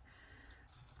 Okay.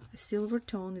 Silver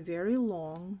tone, very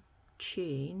long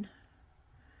chain,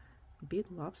 big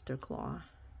lobster claw.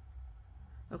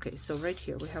 Okay, so right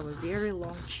here we have a very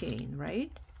long chain,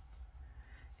 right?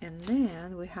 And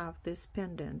then we have this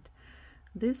pendant.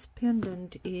 This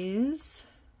pendant is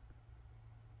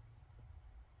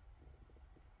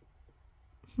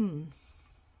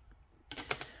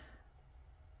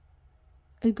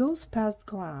it goes past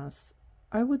glass.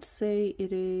 I would say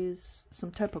it is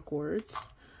some type of quartz,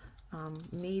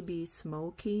 maybe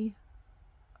smoky,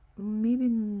 maybe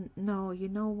no. You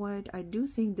know what, I do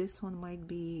think this one might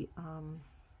be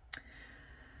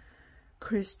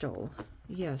crystal.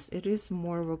 Yes, it is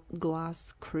more of a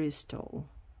glass crystal,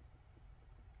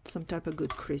 some type of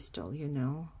good crystal, you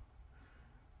know,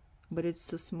 but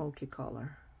it's a smoky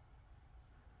color.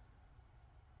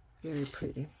 Very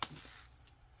pretty,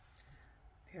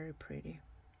 very pretty.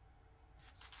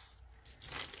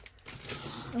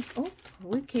 Oh,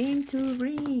 we came to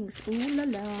rings. Ooh la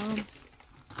la.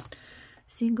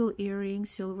 Single earring,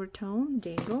 silver tone,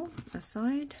 dangle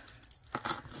aside,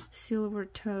 silver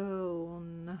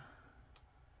tone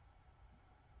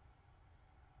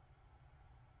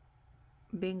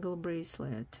bangle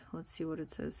bracelet. Let's see what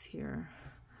it says here.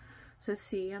 It says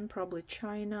Xi'an, probably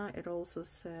China. It also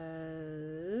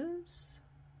says,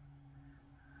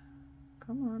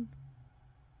 come on,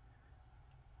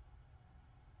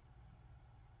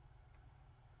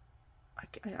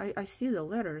 I see the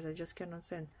letters, I just cannot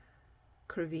send.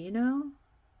 Crevino.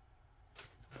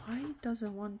 Why it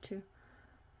doesn't want to?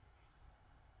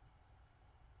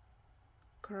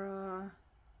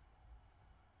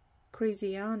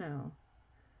 Craziano,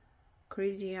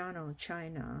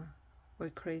 China, or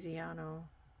Craziano,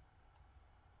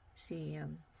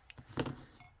 Xi'an.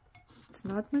 It's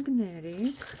not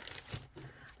magnetic.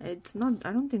 It's not,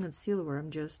 I don't think it's silver.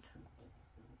 I'm just,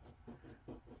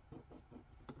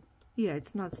 yeah,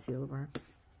 it's not silver.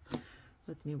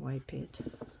 Let me wipe it.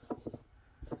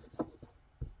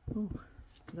 Oh,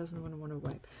 doesn't want to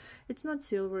wipe. It's not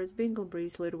silver. It's bangle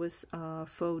bracelet with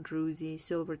faux druzy,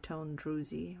 silver tone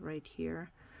druzy right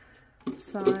here.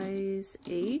 Size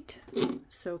 8.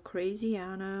 So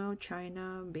Craziano,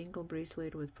 China, bangle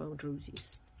bracelet with faux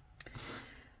druzies.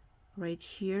 Right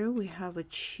here we have a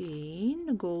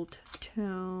chain, gold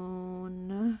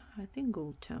tone. I think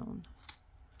gold tone.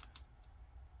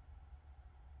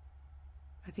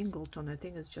 I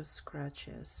think it's just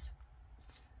scratches.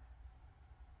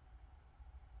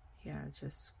 Yeah,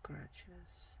 just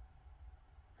scratches.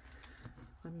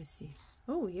 Let me see.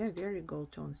 Oh yeah, very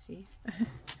gold tone, see?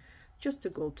 Just a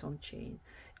gold tone chain.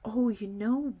 Oh, you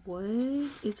know what?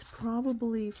 It's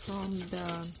probably from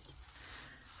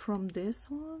this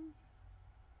one?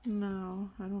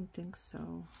 No, I don't think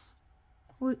so.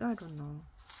 Well, I don't know.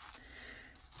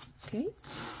 Okay.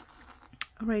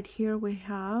 Right here we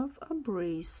have a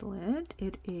bracelet.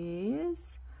 It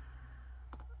is,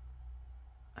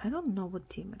 I don't know what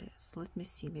team it is. Let me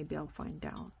see, maybe I'll find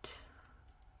out.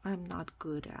 I'm not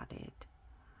good at it.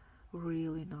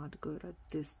 Really not good at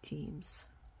this team's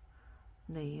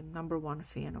name. Number 1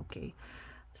 fan. Okay,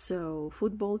 so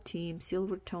football team,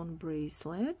 silver tone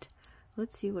bracelet.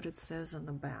 Let's see what it says on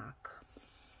the back.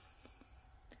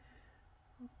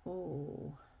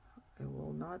 Oh, I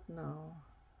will not know.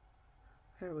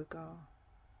 Here we go.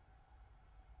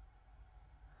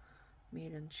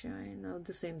 Made in China,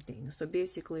 the same thing. So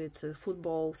basically it's a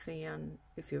football fan,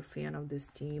 if you're a fan of this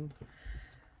team.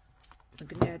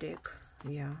 Magnetic,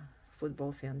 yeah,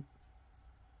 football fan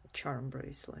charm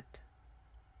bracelet.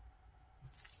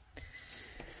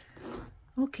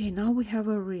 Okay, now we have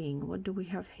a ring. What do we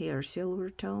have here? Silver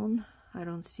tone. I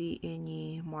don't see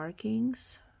any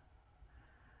markings.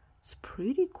 It's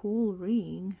pretty cool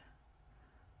ring.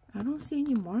 I don't see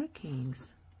any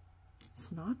markings.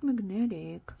 It's not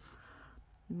magnetic.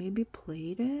 Maybe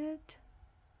plated?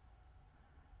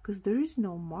 Because there is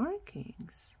no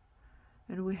markings.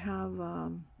 And we have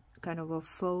kind of a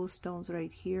faux stones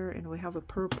right here, and we have a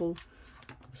purple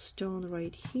stone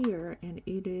right here, and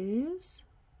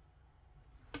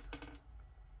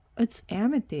it's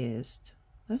amethyst.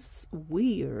 That's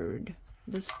weird.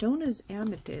 The stone is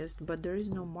amethyst, but there is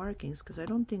no markings because I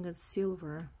don't think it's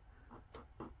silver.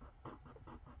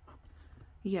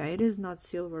 Yeah, it is not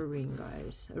silver ring,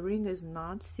 guys. A ring is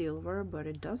not silver, but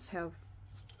it does have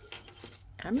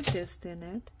amethyst in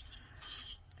it.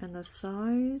 And the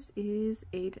size is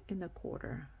 8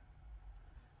 1/4.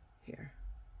 Here,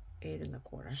 8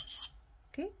 1/4.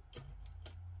 Okay.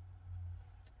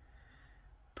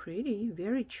 Pretty,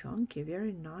 very chunky,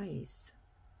 very nice.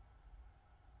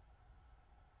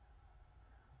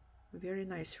 Very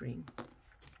nice ring.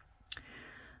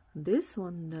 This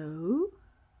one, though,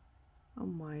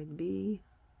 might be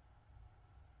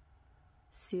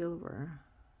silver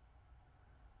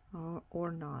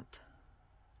or not.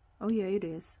 Oh yeah, it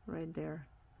is right there.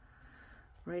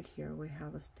 Right here we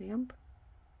have a stamp.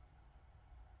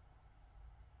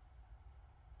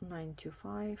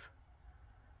 925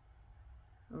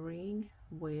 ring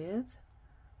with,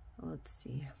 let's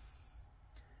see,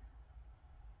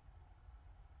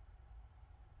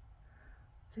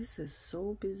 this is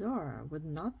so bizarre, with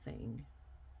nothing.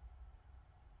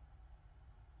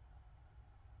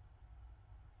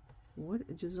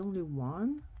 What, just only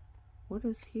one? What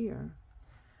is here?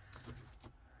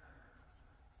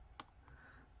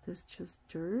 This just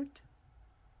dirt?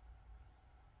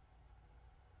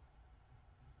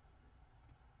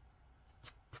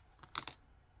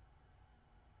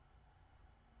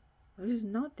 There is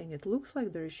nothing. It looks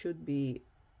like there should be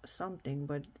something,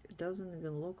 but it doesn't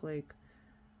even look like.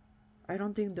 I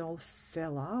don't think they all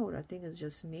fell out. I think it's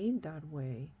just made that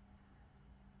way.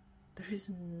 There is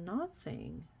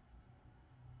nothing.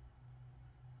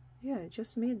 Yeah, it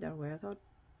just made that way. I thought,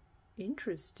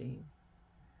 interesting.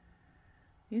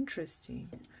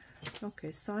 Interesting.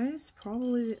 Okay, size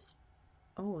probably,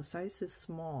 oh, size is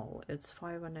small. It's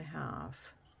 5 1/2.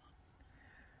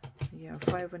 Yeah,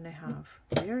 5 1/2.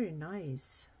 Very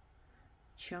nice.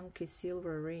 Chunky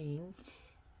silver ring.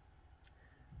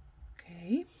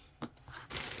 Okay.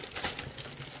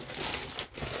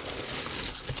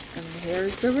 And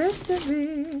here's the rest of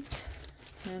it.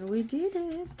 And we did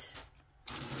it.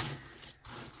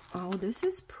 Oh, this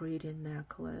is pretty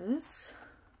necklace.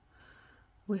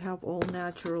 We have all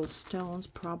natural stones,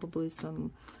 probably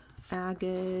some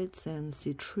agates and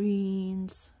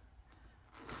citrines.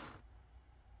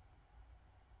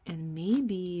 And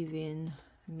maybe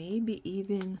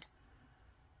even,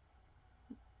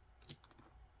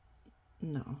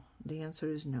 no, the answer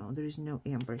is no. There is no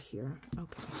amber here.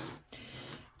 Okay.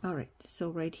 All right, so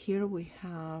right here we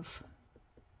have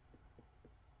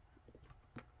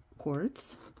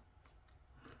quartz.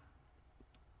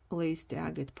 Laced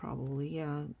agate, probably.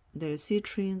 Yeah, there's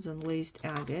citrines and laced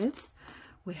agates.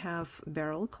 We have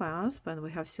barrel clasp, and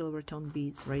we have silver tone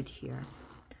beads right here.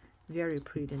 Very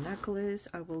pretty necklace.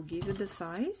 I will give you the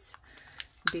size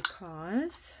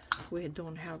because we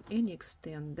don't have any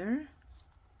extender.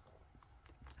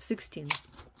 16.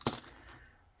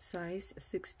 Size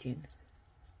 16.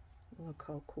 Look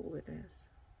how cool it is.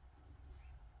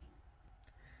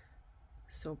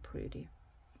 So pretty.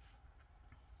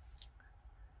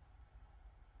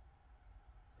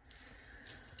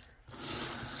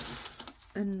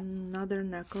 Another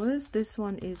necklace. This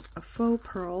one is a faux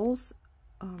pearls.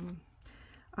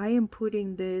 I am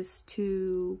putting this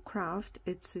to craft.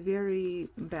 It's very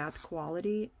bad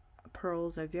quality.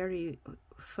 Pearls are very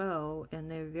faux and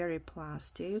they're very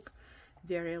plastic,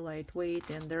 very lightweight,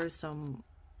 and there's some,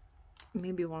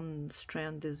 maybe one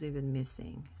strand is even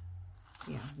missing.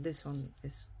 Yeah, this one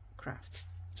is craft.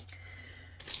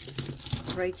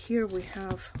 Right here we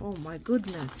have, oh my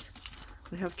goodness,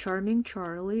 we have Charming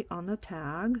Charlie on the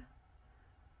tag.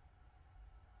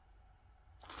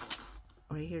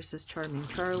 Right here says Charming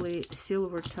Charlie,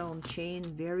 silver tone chain,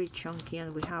 very chunky,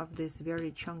 and we have this very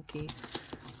chunky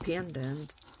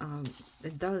pendant.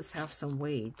 It does have some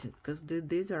weight because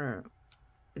these are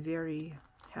very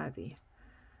heavy.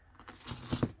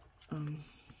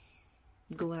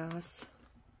 Glass.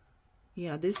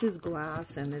 Yeah, this is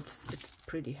glass and it's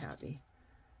pretty heavy,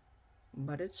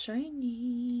 but it's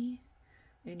shiny,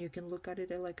 and you can look at it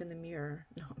like in the mirror.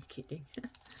 No, I'm kidding.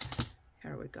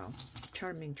 Here we go.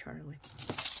 Charming Charlie.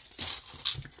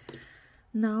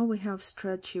 Now we have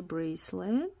stretchy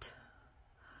bracelet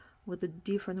with the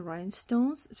different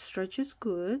rhinestones. Stretch is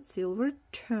good. Silver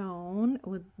tone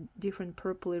with different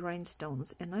purpley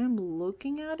rhinestones. And I'm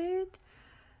looking at it,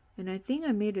 and I think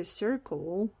I made a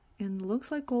circle, and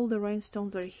looks like all the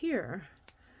rhinestones are here.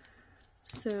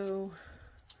 So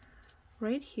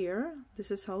right here, this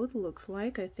is how it looks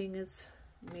like. I think it's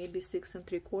maybe 6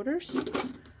 3/4.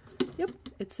 Yep,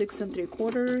 it's 6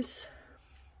 3/4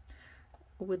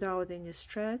 without any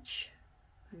stretch.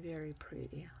 Very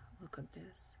pretty. Look at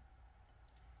this.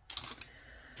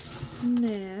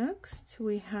 Next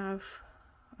we have,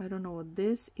 I don't know what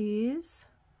this is,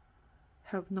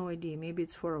 have no idea. Maybe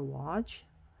it's for a watch,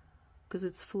 because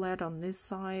it's flat on this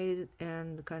side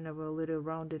and kind of a little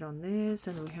rounded on this.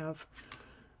 And we have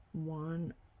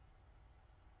one,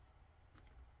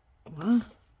 what?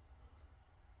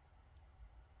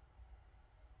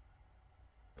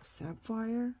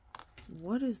 Sapphire?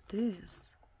 What is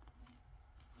this?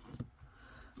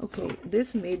 Okay,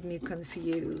 this made me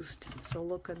confused. So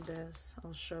look at this.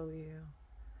 I'll show you.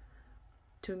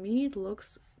 To me, it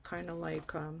looks kind of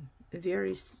like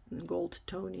very gold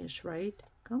tone-ish, right?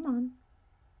 Come on.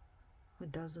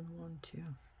 It doesn't want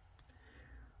to.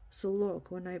 So look,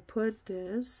 when I put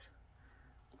this,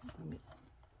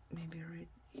 maybe right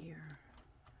here.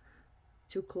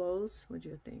 Too close? What do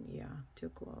you think? Yeah, too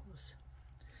close.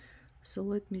 So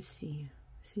let me see.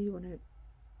 See, when it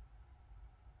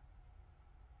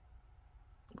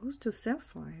goes to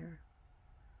sapphire.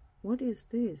 What is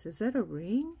this? Is that a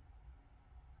ring?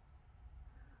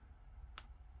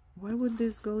 Why would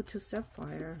this go to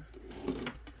sapphire?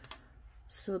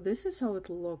 So this is how it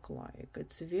look like.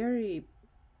 It's very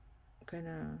kind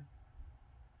of,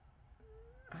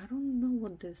 I don't know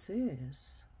what this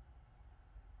is.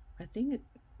 I think it,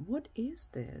 what is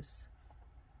this?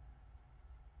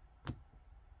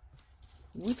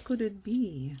 What could it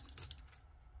be?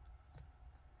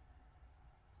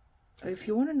 If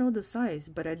you want to know the size,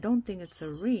 but I don't think it's a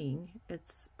ring,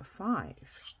 it's 5.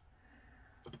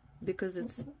 Because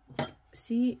it's,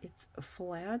 see, it's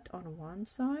flat on one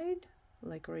side,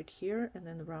 like right here, and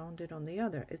then rounded on the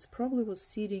other. It's probably was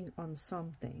sitting on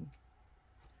something.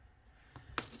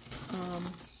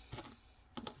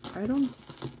 I don't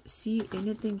see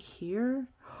anything here.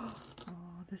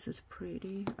 Oh, this is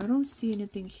pretty. I don't see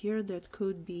anything here that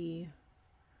could be.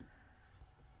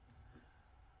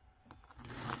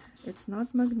 It's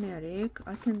not magnetic.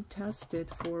 I can test it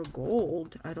for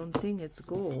gold. I don't think it's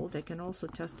gold. I can also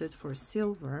test it for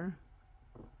silver.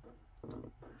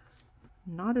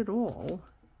 Not at all.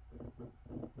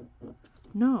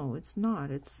 No, it's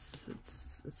not.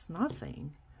 It's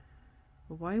nothing.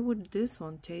 Why would this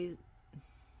one taste?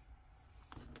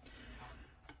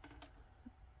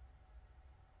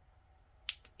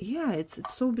 Yeah, it's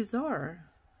so bizarre.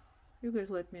 You guys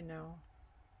let me know.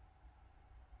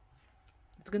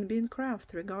 It's gonna be in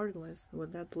craft regardless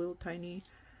with that little tiny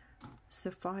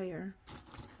sapphire.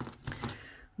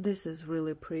 This is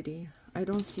really pretty. I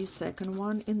don't see second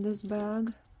one in this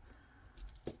bag,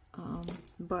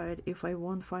 but if I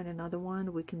won't find another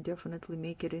one, we can definitely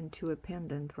make it into a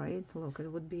pendant, right? Look, it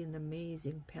would be an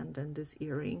amazing pendant, this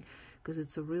earring, because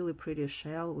it's a really pretty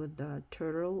shell with the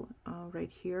turtle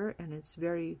right here, and it's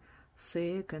very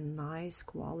thick and nice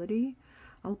quality.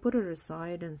 I'll put it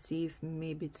aside and see if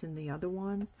maybe it's in the other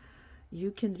ones.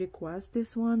 You can request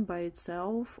this one by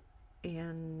itself,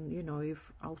 and you know,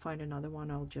 if I'll find another one,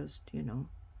 I'll just, you know,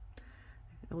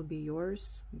 it'll be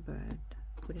yours. But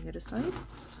putting it aside.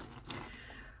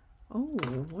 Oh,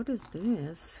 what is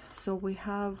this? So we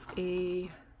have a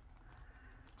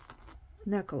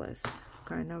necklace,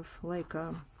 kind of like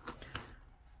a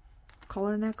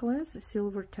collar necklace,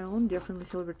 silver tone, definitely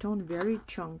silver tone, very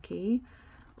chunky.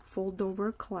 Fold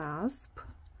over clasp.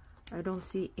 I don't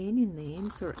see any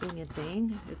names or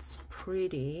anything. It's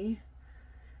pretty.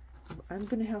 I'm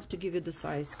gonna have to give you the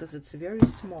size because it's very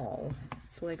small.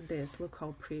 It's like this. Look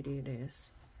how pretty it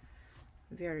is.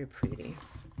 Very pretty.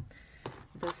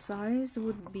 The size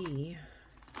would be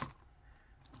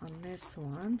on this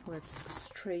one. Let's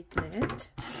straighten it.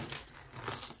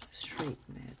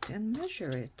 Straighten it and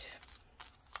measure it.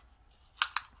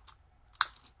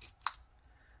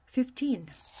 15.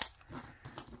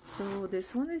 So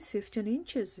this one is 15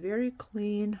 inches, very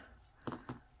clean,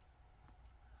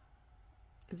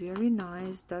 very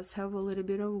nice. Does have a little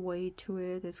bit of weight to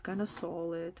it. It's kind of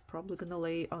solid. Probably gonna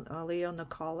lay on the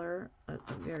collar.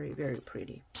 Very, very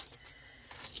pretty.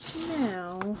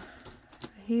 Now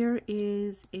here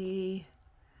is a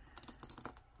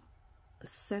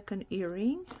second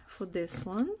earring for this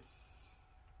one.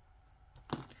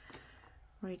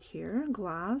 right here,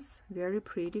 glass, very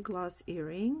pretty glass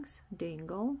earrings,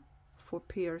 dangle for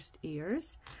pierced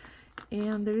ears.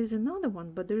 And there is another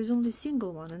one, but there is only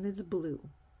single one, and it's blue.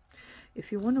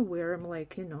 If you want to wear them,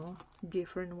 like, you know,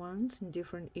 different ones in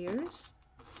different ears,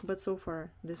 but so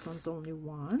far this one's only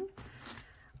one.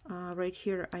 Right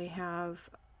here I have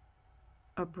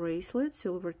a bracelet,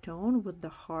 silver tone, with the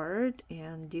heart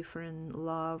and different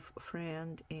love,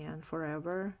 friend, and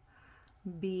forever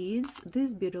beads.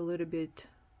 This bead a little bit,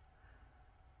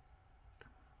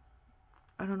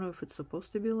 I don't know if it's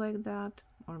supposed to be like that,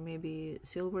 or maybe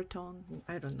silver tone,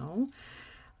 I don't know.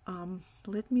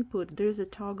 Let me put, there's a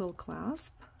toggle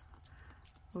clasp.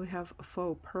 We have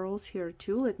faux pearls here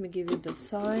too. Let me give you the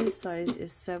size. Size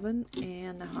is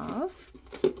 7.5,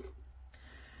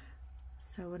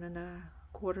 7.25,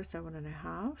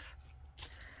 7.5.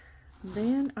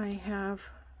 Then I have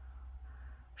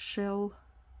shell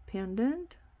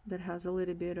pendant that has a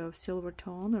little bit of silver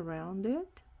tone around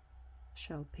it.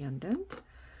 Shell pendant.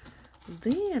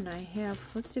 Then I have,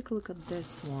 let's take a look at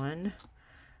this one.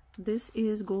 This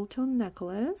is gold tone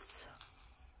necklace.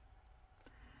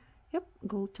 Yep,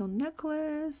 gold tone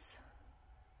necklace.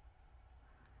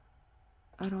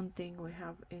 I don't think we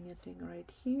have anything right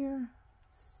here.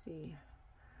 Let's see.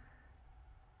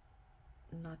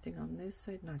 Nothing on this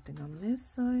side, nothing on this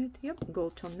side. Yep,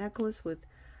 gold tone necklace with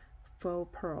faux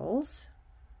pearls.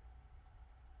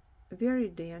 Very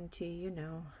dainty, you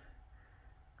know.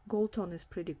 Gold tone is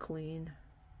pretty clean.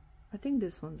 I think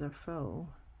these ones are faux.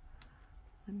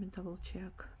 Let me double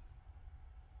check.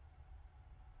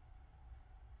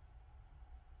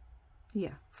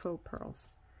 Yeah, faux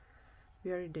pearls.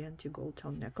 Very dainty gold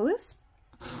tone necklace.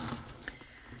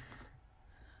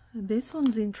 This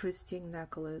one's interesting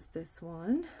necklace, this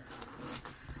one.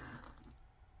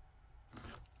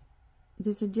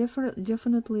 There's a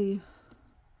definitely,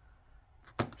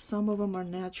 some of them are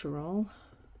natural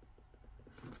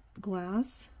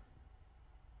glass.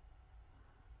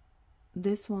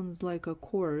 This one's like a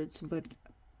quartz, but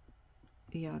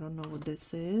yeah, I don't know what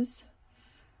this is.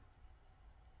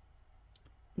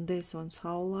 This one's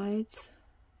howlites,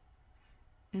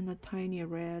 and the tiny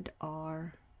red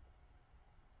are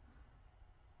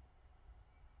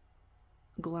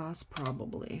glass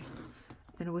probably.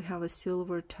 And we have a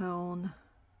silver tone.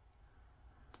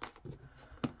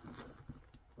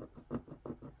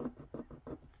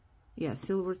 Yeah,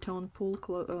 silver tone pull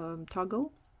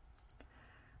toggle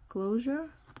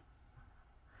closure.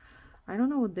 I don't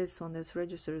know what this one is.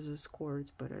 Registers as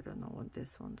quartz, but I don't know what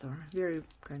these ones are. Very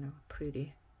kind of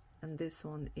pretty. And this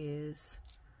one is,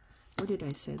 what did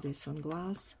I say? This one,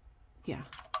 glass? Yeah,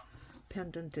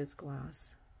 pendant is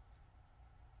glass.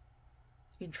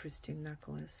 Interesting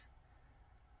necklace.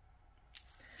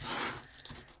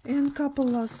 And couple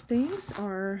last things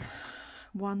are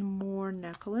one more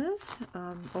necklace,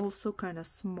 also kind of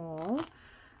small,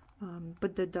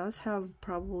 but that does have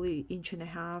probably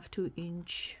 1.5 to 2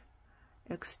 inch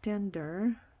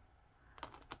extender,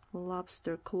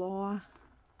 lobster claw,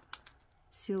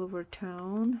 silver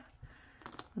tone.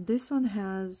 This one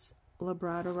has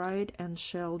labradorite and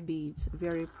shell beads,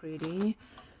 very pretty.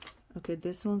 Okay,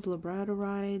 this one's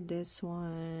labradorite, this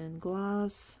one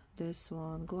glass, this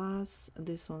one glass,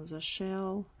 this one's a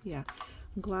shell. Yeah,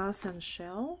 glass and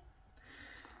shell.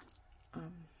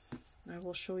 I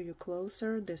will show you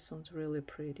closer. This one's really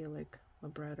pretty, like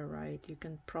labradorite. You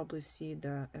can probably see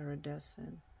the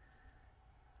iridescent,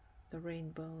 the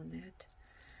rainbow in it.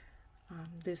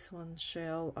 This one's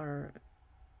shell, or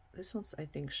this one's, I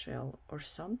think, shell or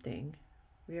something.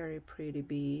 Very pretty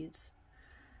beads.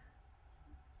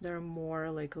 They're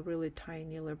more like really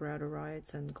tiny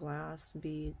labradorites and glass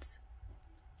beads.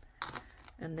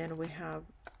 And then we have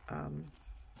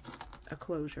a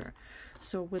closure.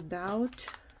 So without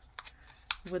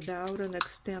an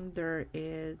extender,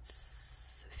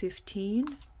 it's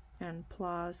 15, and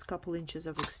plus a couple inches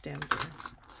of extender,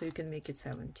 so you can make it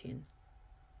 17.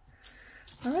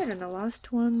 All right, and the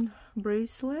last one,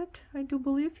 bracelet, I do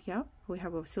believe. Yeah, we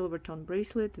have a silver tone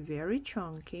bracelet, very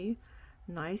chunky,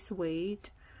 nice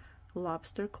weight,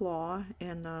 lobster claw,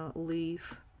 and a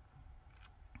leaf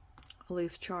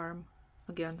charm.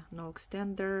 Again, no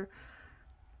extender,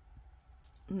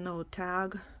 no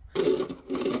tag.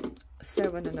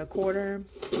 7 1/4,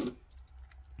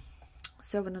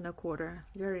 7 1/4,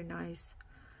 very nice.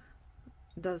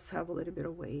 Does have a little bit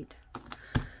of weight.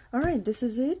 All right, this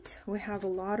is it. We have a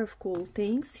lot of cool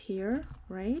things here,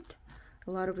 right?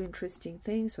 A lot of interesting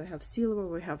things. We have silver,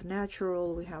 we have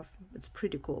natural, we have, it's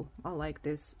pretty cool. I like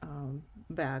this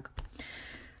bag.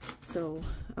 So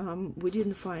we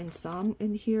didn't find some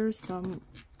in here, some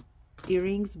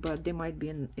earrings, but they might be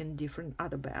in different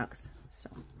other bags. So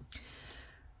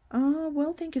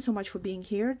well, thank you so much for being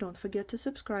here. Don't forget to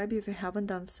subscribe if you haven't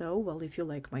done so. Well, if you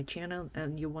like my channel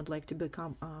and you would like to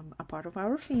become a part of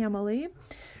our family,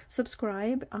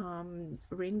 subscribe,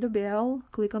 ring the bell,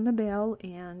 click on the bell,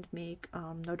 and make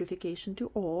notification to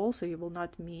all, so you will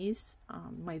not miss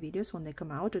my videos when they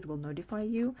come out. It will notify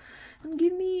you. And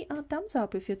give me a thumbs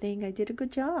up if you think I did a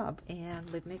good job, and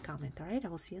leave me a comment. All right, I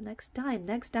will see you next time.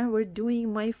 Next time we're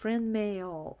doing my friend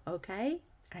mail. Okay,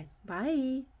 all right,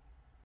 bye.